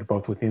happened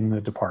both within the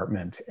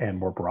department and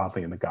more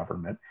broadly in the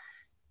government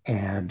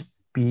and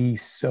be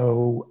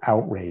so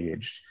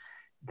outraged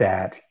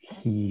that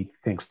he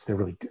thinks there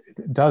really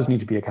does need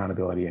to be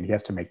accountability, and he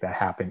has to make that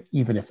happen,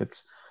 even if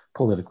it's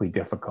politically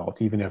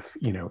difficult, even if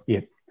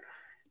it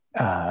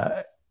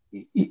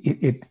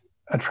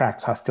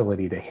attracts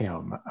hostility to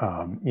him,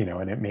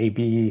 and it may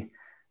be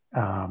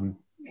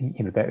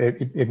that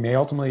it may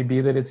ultimately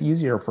be that it's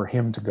easier for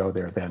him to go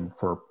there than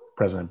for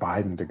President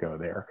Biden to go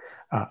there.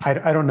 I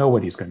don't know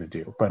what he's going to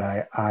do, but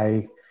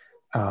I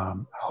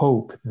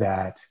hope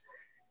that,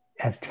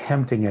 as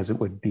tempting as it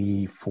would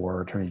be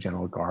for Attorney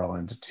General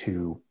Garland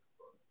to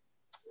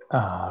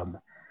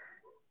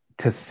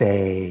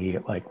say,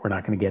 like, we're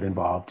not going to get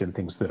involved in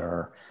things that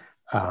are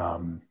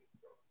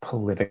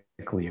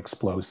politically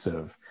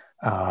explosive,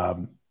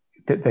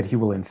 that he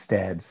will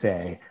instead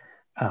say,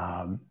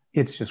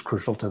 it's just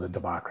crucial to the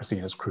democracy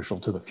and it's crucial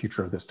to the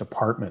future of this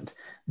department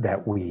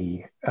that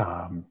we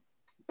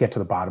get to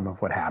the bottom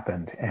of what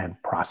happened and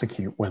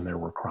prosecute when there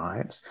were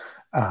crimes.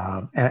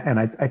 And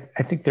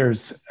I think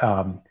there's,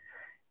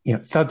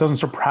 so it doesn't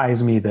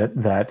surprise me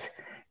that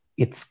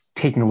it's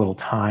taking a little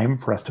time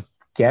for us to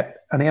get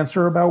an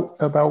answer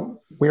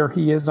about where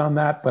he is on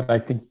that, but I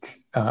think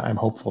I'm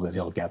hopeful that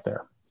he'll get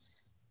there.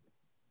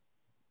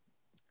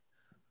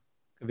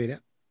 Kavita?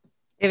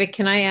 David,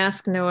 can I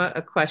ask Noah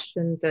a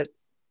question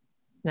that's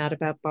not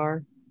about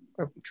Barr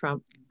or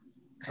Trump?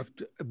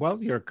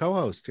 Well, you're a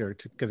co-host here,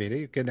 Kavita.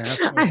 You can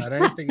ask me about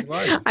anything you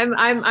like.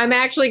 I'm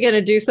actually going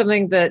to do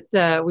something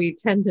that we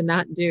tend to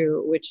not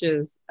do, which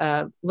is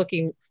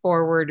looking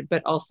forward,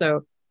 but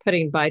also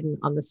putting Biden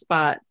on the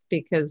spot,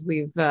 because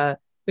we've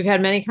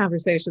had many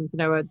conversations,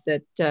 Noah,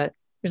 that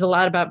there's a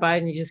lot about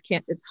Biden you just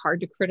can't. It's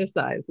hard to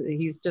criticize.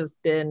 He's just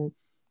been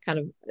kind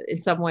of,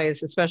 in some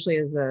ways, especially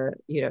as a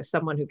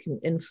someone who can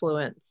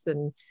influence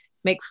and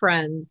make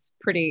friends,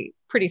 pretty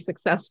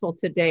successful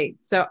to date.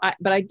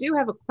 But I do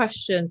have a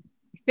question.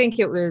 I think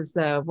it was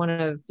one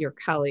of your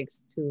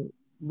colleagues who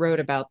wrote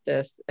about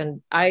this,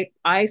 and I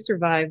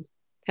survived.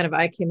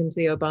 I came into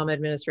the Obama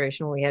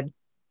administration when we had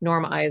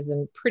Norm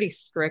Eisen, pretty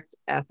strict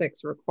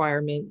ethics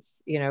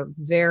requirements.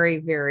 Very,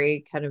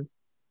 very kind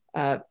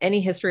of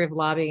any history of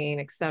lobbying,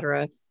 et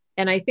cetera.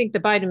 And I think the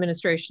Biden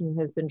administration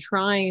has been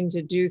trying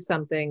to do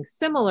something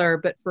similar,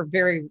 but for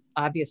very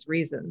obvious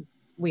reasons.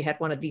 We had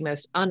one of the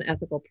most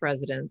unethical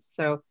presidents.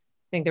 So I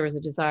think there was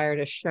a desire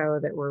to show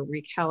that we're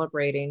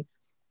recalibrating.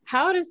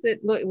 How does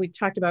it look? We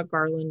talked about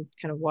Garland,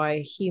 kind of why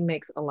he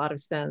makes a lot of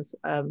sense.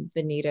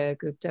 Vanita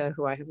Gupta,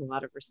 who I have a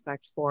lot of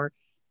respect for.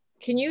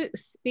 Can you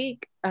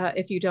speak,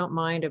 if you don't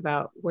mind,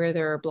 about where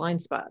there are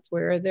blind spots,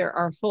 where there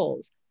are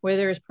holes, where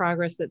there is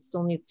progress that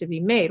still needs to be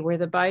made, where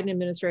the Biden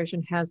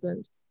administration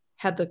hasn't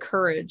had the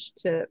courage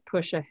to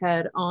push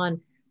ahead on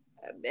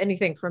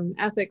anything from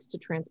ethics to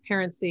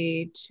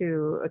transparency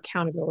to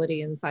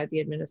accountability inside the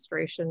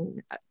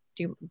administration?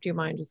 Do you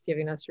mind just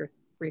giving us your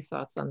brief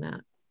thoughts on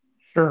that?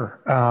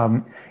 Sure.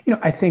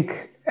 I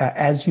think,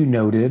 as you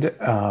noted,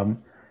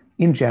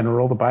 in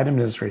general, the Biden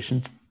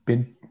administration's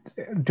been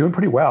doing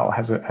pretty well,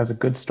 has a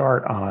good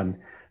start on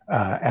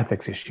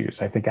ethics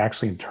issues. I think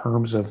actually in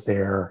terms of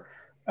their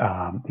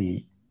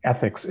the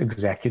ethics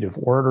executive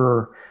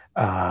order,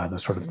 the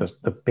sort of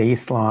the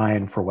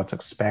baseline for what's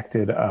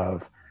expected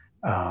of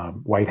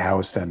White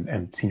House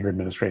and senior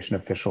administration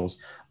officials,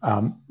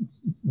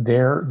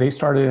 they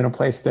started in a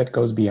place that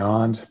goes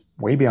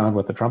way beyond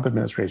what the Trump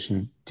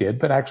administration did,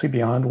 but actually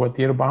beyond what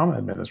the Obama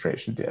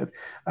administration did.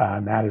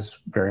 And that is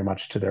very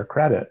much to their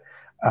credit.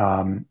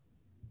 So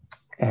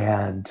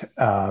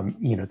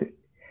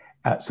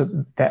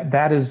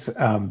that is,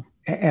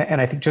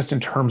 and I think just in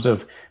terms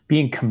of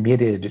being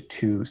committed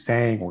to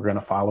saying we're going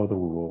to follow the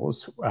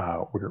rules,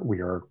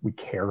 we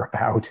care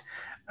about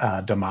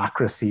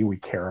democracy, we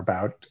care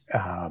about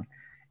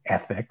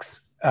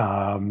ethics.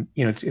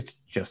 It's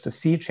just a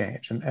sea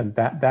change, and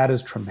that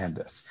is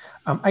tremendous.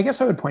 I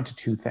guess I would point to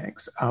two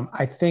things.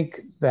 I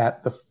think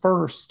that the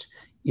first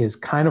is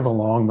kind of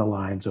along the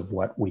lines of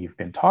what we've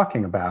been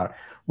talking about,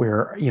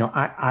 where,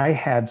 I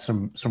had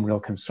some real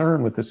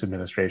concern with this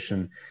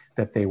administration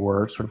that they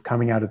were sort of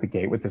coming out of the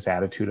gate with this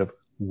attitude of,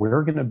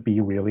 we're going to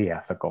be really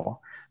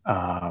ethical,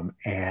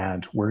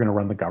 and we're going to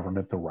run the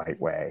government the right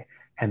way.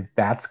 And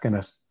that's going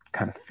to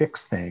kind of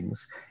fix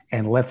things.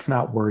 And let's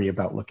not worry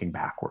about looking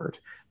backward.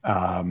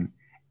 And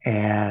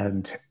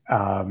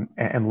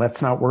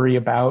let's not worry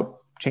about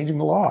changing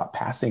the law,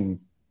 passing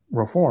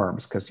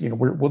reforms, because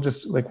we'll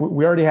just, like,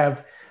 we already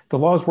have, the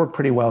laws work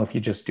pretty well if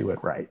you just do it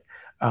right.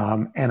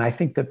 And I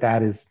think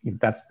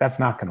that's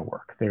not going to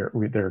work. There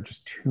are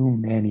just too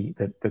many,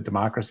 that the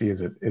democracy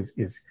has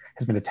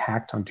been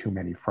attacked on too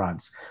many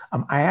fronts.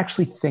 I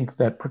actually think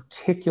that,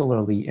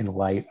 particularly in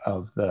light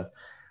of the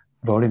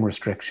voting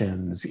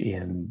restrictions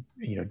in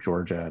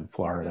Georgia and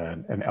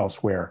Florida and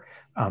elsewhere,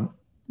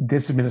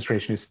 this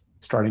administration is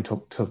starting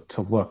to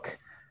look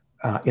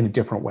in a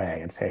different way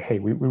and say, hey,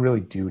 we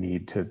really do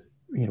need to,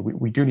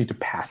 we do need to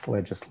pass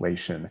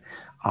legislation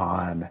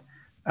on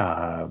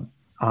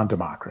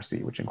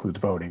democracy, which includes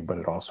voting, but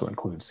it also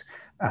includes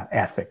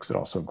ethics. It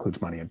also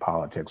includes money in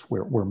politics,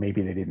 where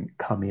maybe they didn't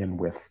come in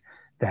with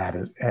that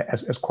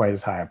as quite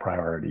as high a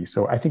priority.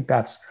 So I think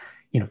that's,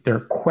 there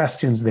are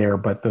questions there,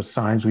 but the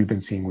signs we've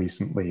been seeing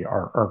recently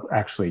are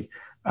actually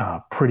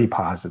pretty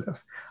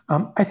positive.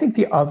 I think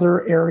the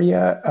other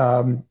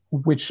area,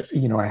 which,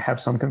 I have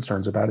some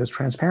concerns about, is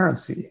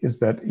transparency, is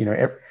that,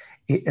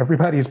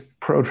 everybody's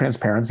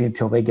pro-transparency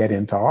until they get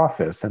into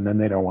office, and then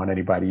they don't want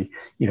anybody,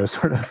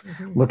 sort of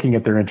looking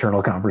at their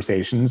internal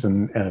conversations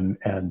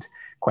and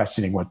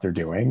questioning what they're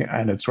doing.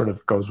 And it sort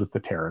of goes with the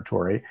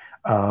territory.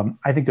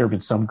 I think there have been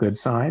some good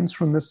signs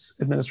from this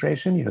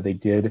administration. They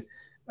did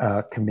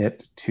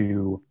commit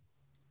to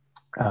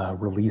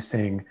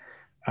releasing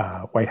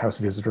White House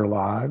visitor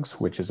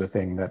logs, which is a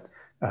thing that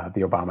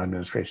the Obama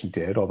administration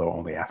did, although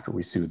only after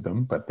we sued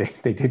them, but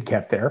they did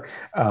get there.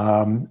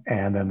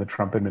 And then the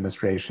Trump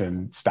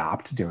administration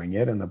stopped doing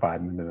it, and the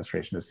Biden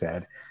administration has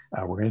said,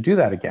 we're going to do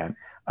that again.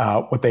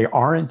 What they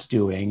aren't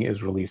doing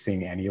is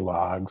releasing any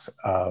logs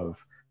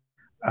of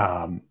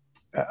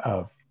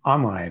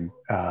online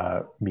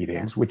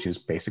meetings, which is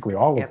basically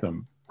all of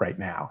them right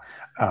now.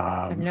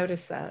 I've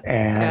noticed that.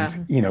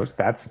 And,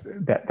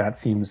 that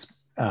seems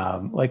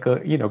like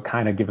a,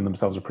 kind of giving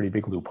themselves a pretty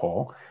big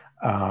loophole.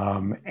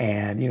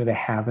 And, they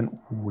haven't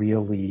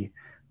really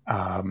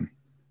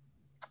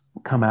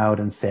come out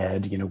and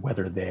said,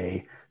 whether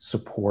they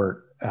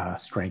support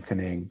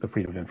strengthening the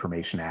Freedom of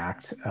Information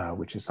Act,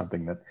 which is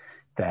something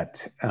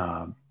that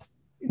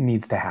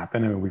needs to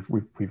happen. I mean,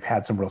 we've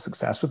had some real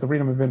success with the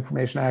Freedom of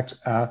Information Act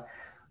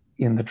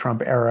in the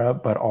Trump era,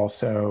 but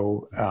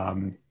also,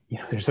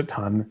 there's a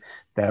ton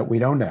that we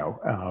don't know,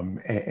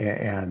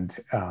 and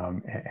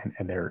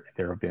there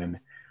have been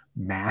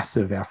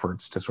massive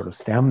efforts to sort of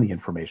stem the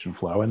information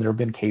flow, and there have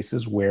been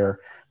cases where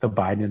the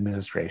Biden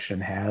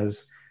administration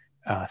has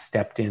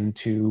stepped in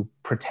to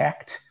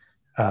protect,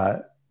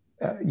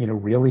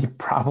 really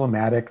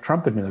problematic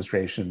Trump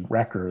administration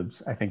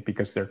records. I think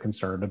because they're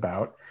concerned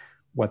about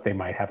what they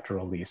might have to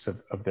release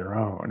of their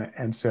own.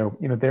 And so,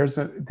 there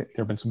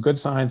have been some good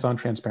signs on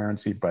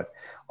transparency, but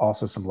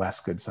also some less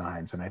good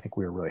signs. And I think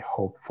we're really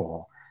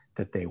hopeful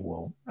that they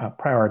will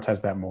prioritize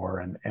that more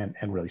and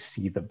really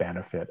see the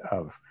benefit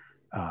of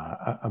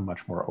a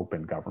much more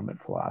open government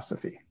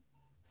philosophy.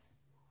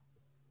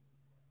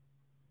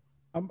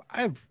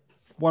 I have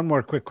one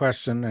more quick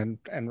question,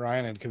 and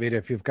Ryan and Kavita,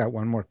 if you've got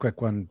one more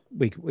quick one,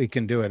 we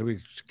can do it. We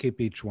should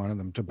keep each one of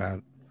them to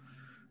about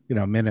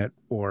a minute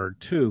or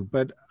two.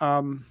 But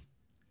and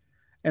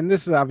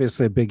this is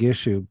obviously a big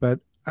issue, but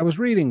I was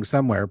reading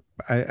somewhere,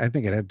 I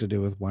think it had to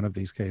do with one of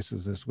these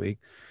cases this week.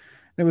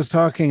 It was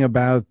talking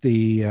about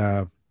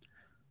the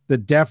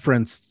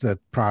deference that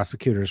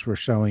prosecutors were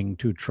showing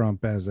to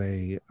Trump as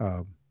a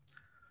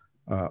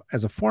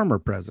former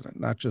president,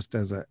 not just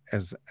as a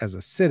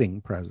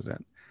sitting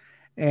president.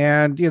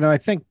 And I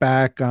think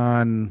back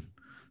on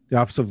the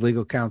Office of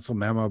Legal Counsel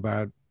memo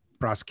about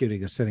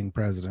prosecuting a sitting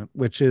president,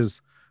 which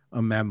is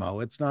a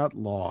memo. It's not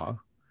law,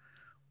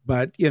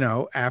 but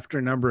after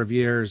a number of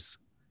years,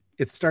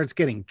 it starts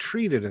getting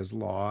treated as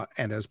law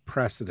and as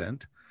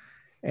precedent,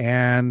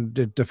 and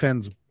it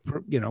defends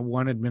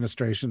one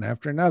administration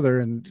after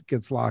another and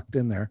gets locked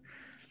in there.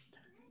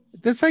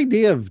 This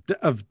idea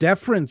of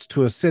deference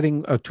to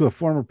to a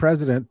former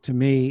president, to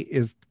me,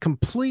 is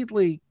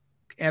completely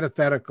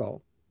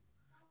antithetical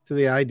to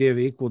the idea of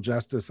equal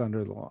justice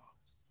under the law.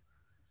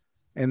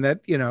 And that,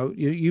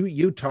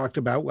 you talked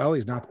about, well,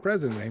 he's not the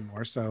president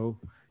anymore, so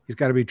he's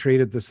got to be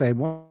treated the same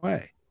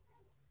way.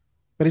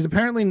 But he's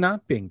apparently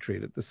not being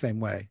treated the same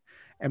way.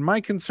 And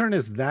my concern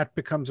is that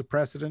becomes a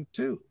precedent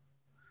too.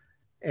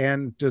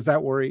 And does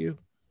that worry you?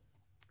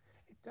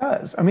 It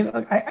does. I mean,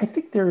 I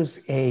think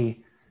there's a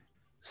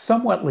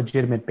somewhat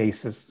legitimate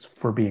basis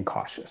for being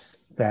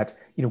cautious that,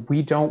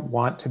 we don't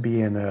want to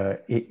be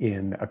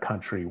in a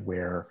country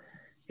where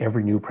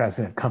every new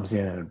president comes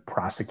in and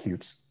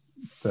prosecutes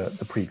the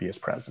previous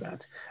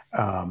president.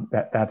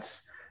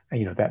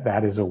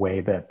 That is a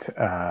way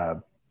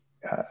that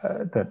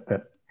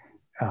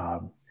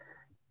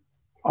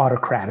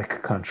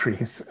autocratic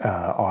countries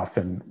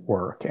often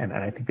work. And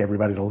I think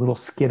everybody's a little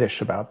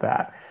skittish about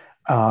that.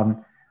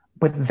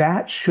 But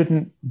that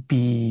shouldn't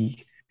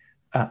be,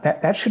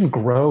 that shouldn't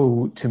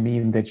grow to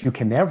mean that you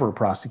can never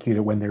prosecute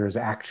it when there is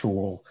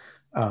actual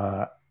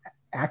and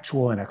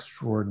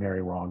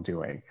extraordinary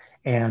wrongdoing.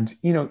 And,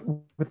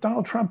 with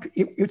Donald Trump,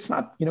 it's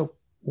not,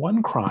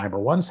 one crime or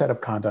one set of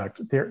conduct.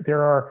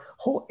 There are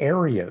whole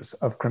areas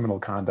of criminal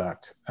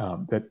conduct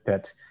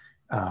that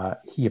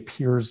he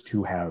appears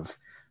to have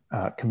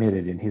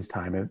committed in his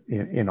time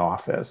in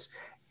office.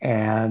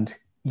 And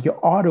you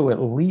ought to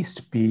at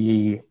least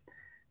be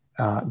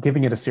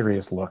giving it a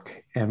serious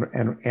look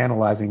and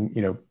analyzing,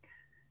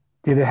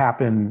 did it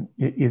happen?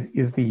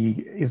 Is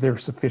there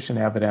sufficient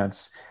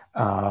evidence,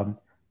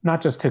 not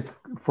just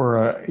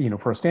for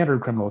a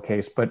standard criminal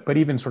case, but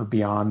even sort of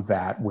beyond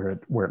that, where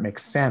it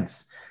makes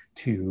sense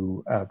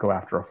to go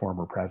after a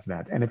former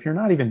president. And if you're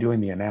not even doing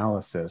the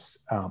analysis,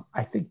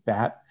 I think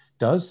that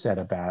does set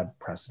a bad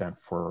precedent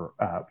for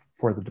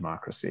the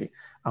democracy.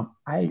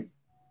 I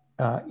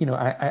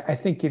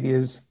think it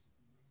is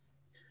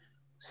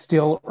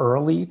still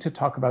early to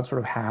talk about sort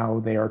of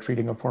how they are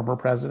treating a former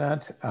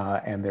president,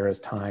 and there is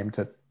time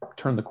to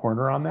turn the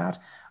corner on that,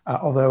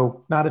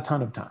 although not a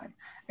ton of time.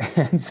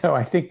 And so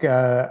I think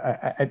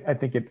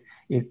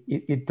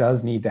it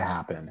does need to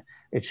happen.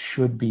 It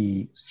should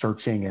be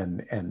searching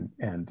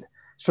and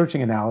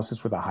searching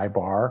analysis with a high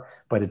bar,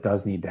 but it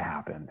does need to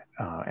happen,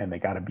 and they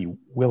got to be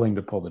willing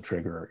to pull the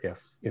trigger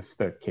if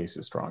the case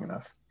is strong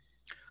enough.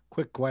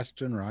 Quick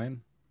question,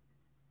 Ryan.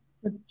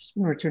 I just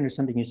want to return to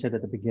something you said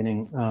at the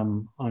beginning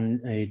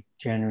on a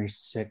January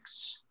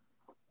 6th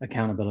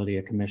accountability,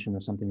 a commission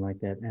or something like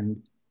that,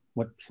 and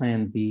what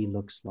Plan B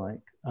looks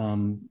like.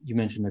 You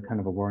mentioned a kind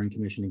of a Warren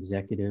Commission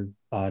executive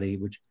body,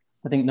 which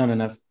I think not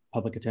enough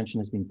public attention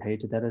has been paid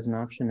to that as an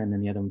option, and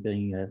then the other one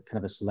being a kind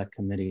of a select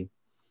committee.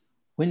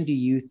 When do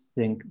you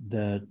think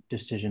the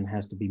decision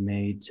has to be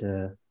made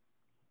to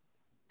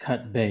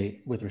cut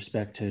bait with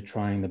respect to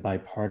trying the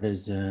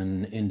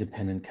bipartisan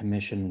independent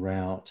commission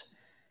route,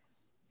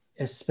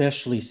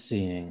 especially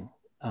seeing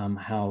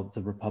how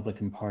the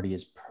Republican Party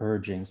is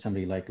purging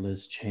somebody like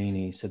Liz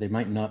Cheney, so they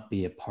might not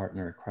be a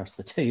partner across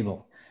the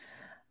table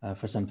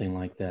for something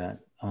like that.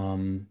 So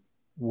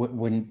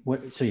when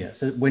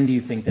do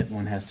you think that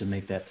one has to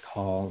make that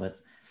call, that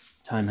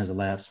time has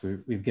elapsed,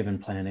 we've given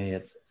Plan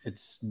A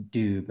its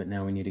due, but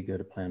now we need to go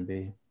to Plan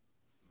B?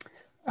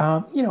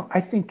 I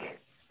think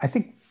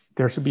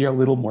there should be a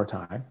little more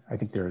time. I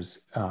think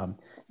there's,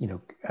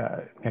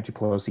 Nancy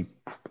Pelosi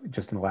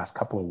just in the last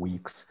couple of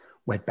weeks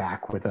went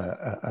back with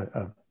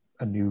a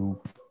new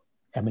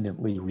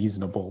eminently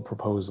reasonable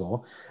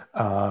proposal.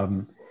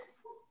 You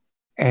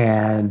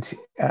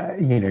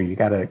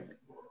got to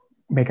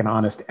make an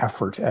honest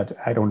effort at,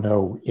 I don't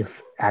know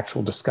if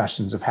actual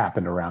discussions have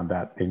happened around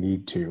that, they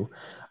need to.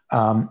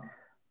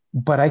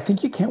 But I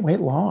think you can't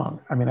wait long.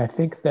 I mean, I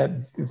think that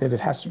it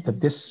has to, that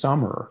this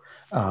summer,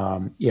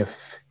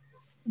 if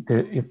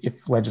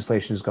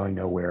legislation is going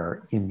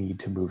nowhere, you need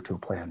to move to a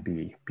Plan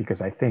B,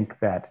 because I think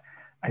that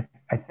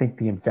I think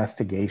the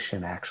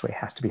investigation actually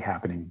has to be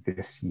happening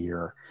this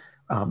year,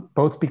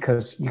 both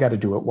because you got to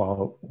do it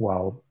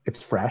while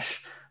it's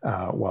fresh,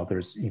 while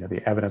there's,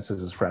 the evidence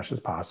is as fresh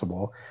as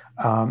possible.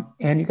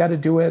 And you got to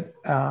do it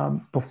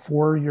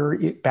before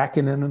you're back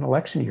in an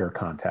election year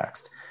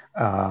context.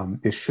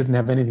 This shouldn't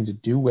have anything to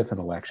do with an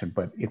election,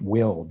 but it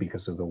will,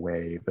 because of the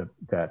way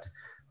that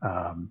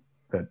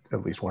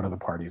at least one of the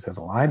parties has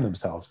aligned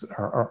themselves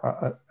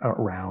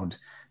around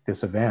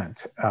this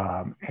event.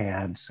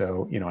 And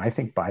so, I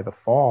think by the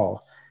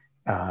fall,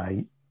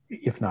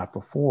 if not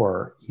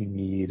before, you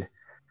need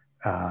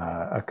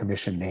a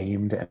commission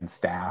named and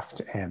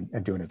staffed and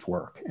doing its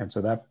work. And so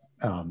that,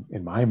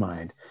 in my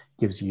mind,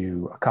 gives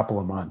you a couple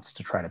of months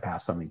to try to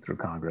pass something through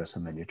Congress,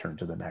 and then you turn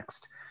to the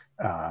next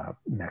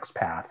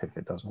path if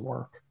it doesn't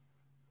work.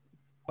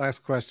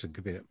 Last question,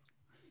 Kavita.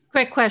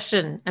 Quick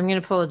question. I'm going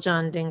to pull a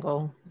John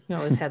Dingell. You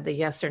always had the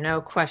yes or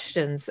no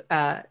questions.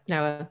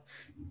 Now,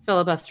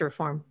 filibuster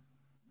reform.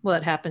 Will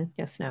it happen?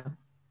 Yes, no.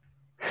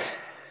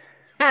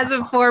 As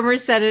a former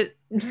Senate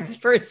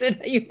person,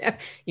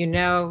 you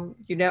know.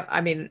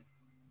 I mean,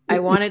 I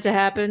want it to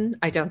happen.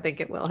 I don't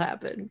think it will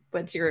happen.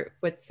 What's your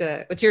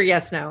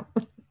yes, no?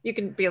 You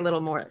can be a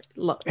little more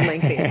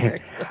lengthy.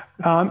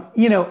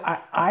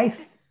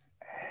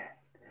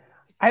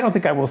 I don't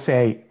think I will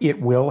say it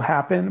will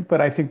happen,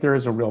 but I think there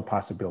is a real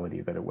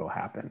possibility that it will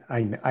happen.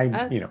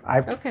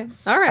 Okay.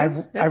 All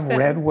right. I've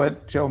read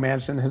what Joe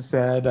Manchin has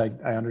said. I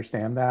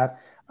understand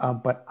that.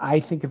 But I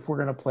think if we're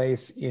going to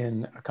place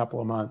in a couple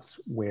of months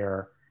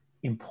where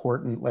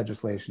important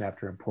legislation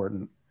after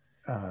important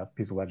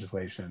piece of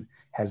legislation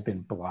has been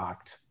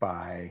blocked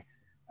by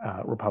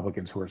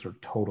Republicans who are sort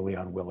of totally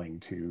unwilling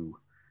to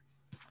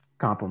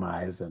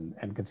compromise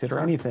and consider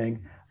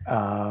anything,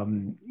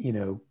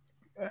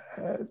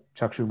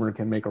 Chuck Schumer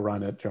can make a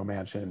run at Joe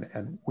Manchin,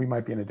 and we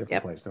might be in a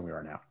different place than we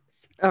are now.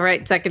 All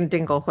right. Second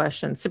Dingell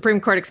question.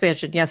 Supreme Court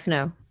expansion. Yes,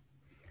 no.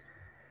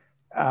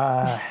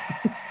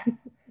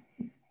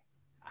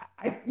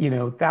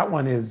 that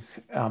one is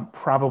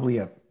probably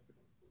a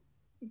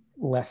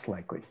less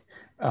likely.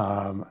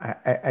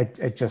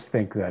 I just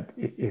think that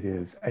it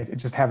is. I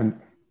just haven't.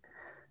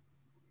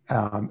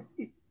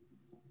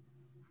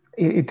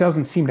 It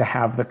doesn't seem to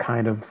have the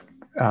kind of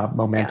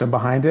momentum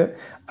behind it.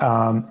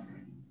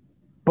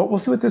 But we'll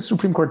see what the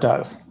Supreme Court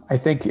does. I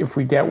think if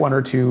we get one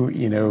or two,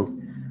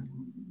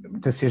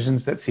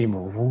 decisions that seem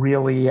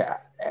really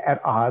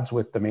at odds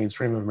with the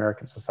mainstream of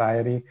American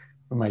society,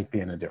 we might be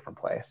in a different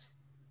place.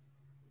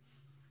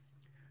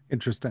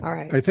 Interesting. All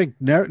right. I think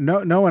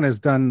no one has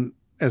done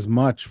as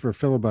much for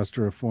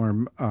filibuster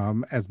reform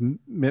as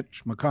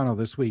Mitch McConnell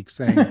this week,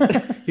 saying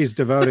he's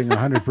devoting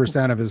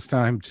 100% of his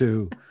time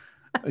to,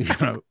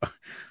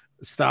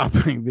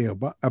 stopping the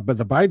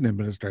Biden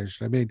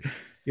administration. I mean,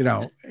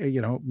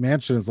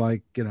 Manchin is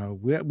like,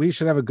 we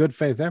should have a good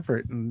faith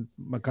effort, and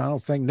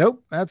McConnell's saying,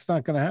 nope, that's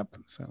not going to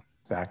happen. So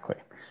exactly.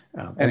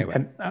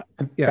 Anyway,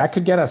 yes. That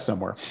could get us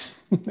somewhere.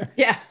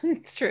 Yeah,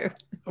 it's true.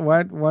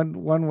 One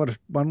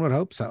would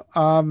hope so.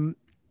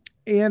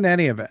 In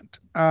any event,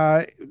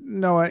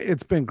 Noah,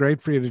 it's been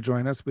great for you to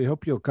join us. We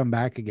hope you'll come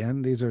back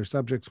again. These are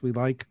subjects we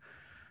like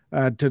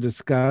to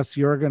discuss.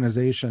 Your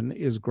organization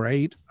is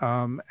great.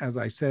 As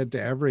I said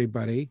to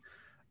everybody,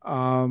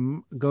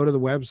 go to the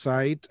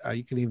website.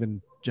 You can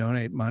even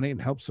donate money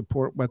and help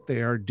support what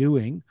they are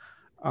doing.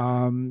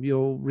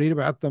 You'll read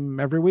about them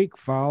every week.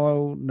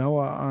 Follow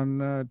Noah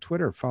on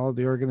Twitter. Follow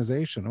the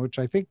organization, which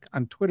I think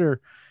on Twitter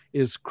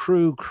is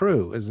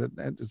Crew. Is it?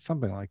 It's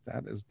something like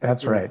that.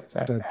 That's right.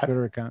 The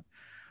Twitter account.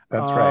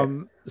 That's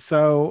right.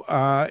 So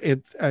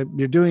it's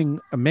you're doing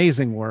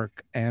amazing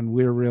work, and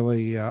we're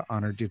really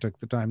honored you took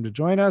the time to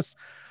join us.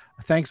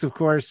 Thanks, of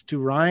course, to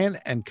Ryan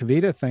and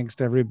Kavita. Thanks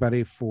to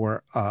everybody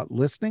for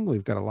listening.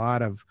 We've got a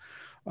lot of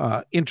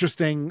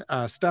interesting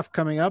stuff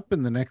coming up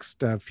in the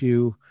next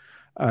few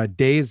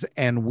days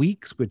and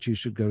weeks, which you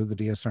should go to the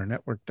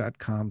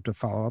dsrnetwork.com to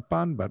follow up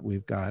on. But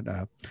we've got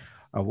a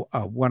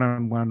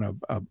one-on-one,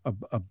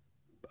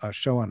 a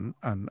show on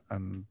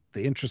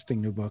the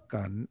interesting new book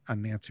on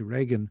Nancy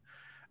Reagan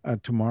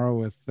tomorrow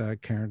with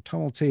Karen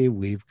Tumulty.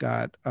 We've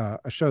got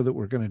a show that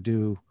we're going to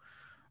do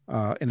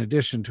in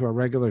addition to our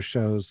regular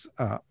shows,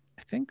 I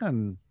think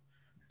on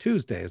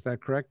Tuesday. Is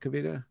that correct,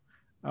 Kavita?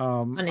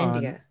 On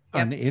India.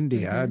 On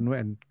India, Mm-hmm.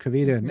 and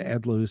Kavita and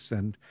Ed Luce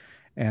and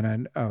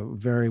a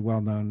very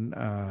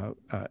well-known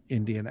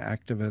Indian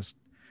activist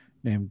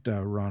named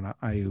Rana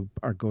Ayub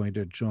are going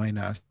to join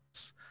us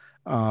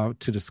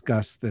to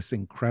discuss this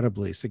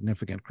incredibly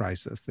significant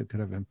crisis that could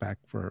have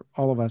impact for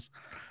all of us,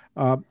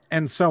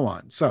 and so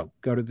on. So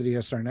go to the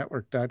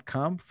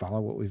dsrnetwork.com,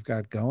 follow what we've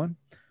got going,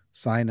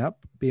 sign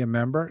up, be a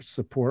member,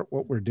 support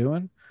what we're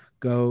doing.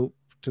 Go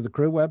to the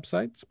Crew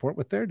website, support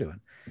what they're doing.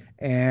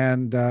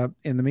 And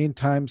in the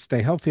meantime,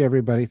 stay healthy,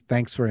 everybody.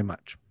 Thanks very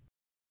much.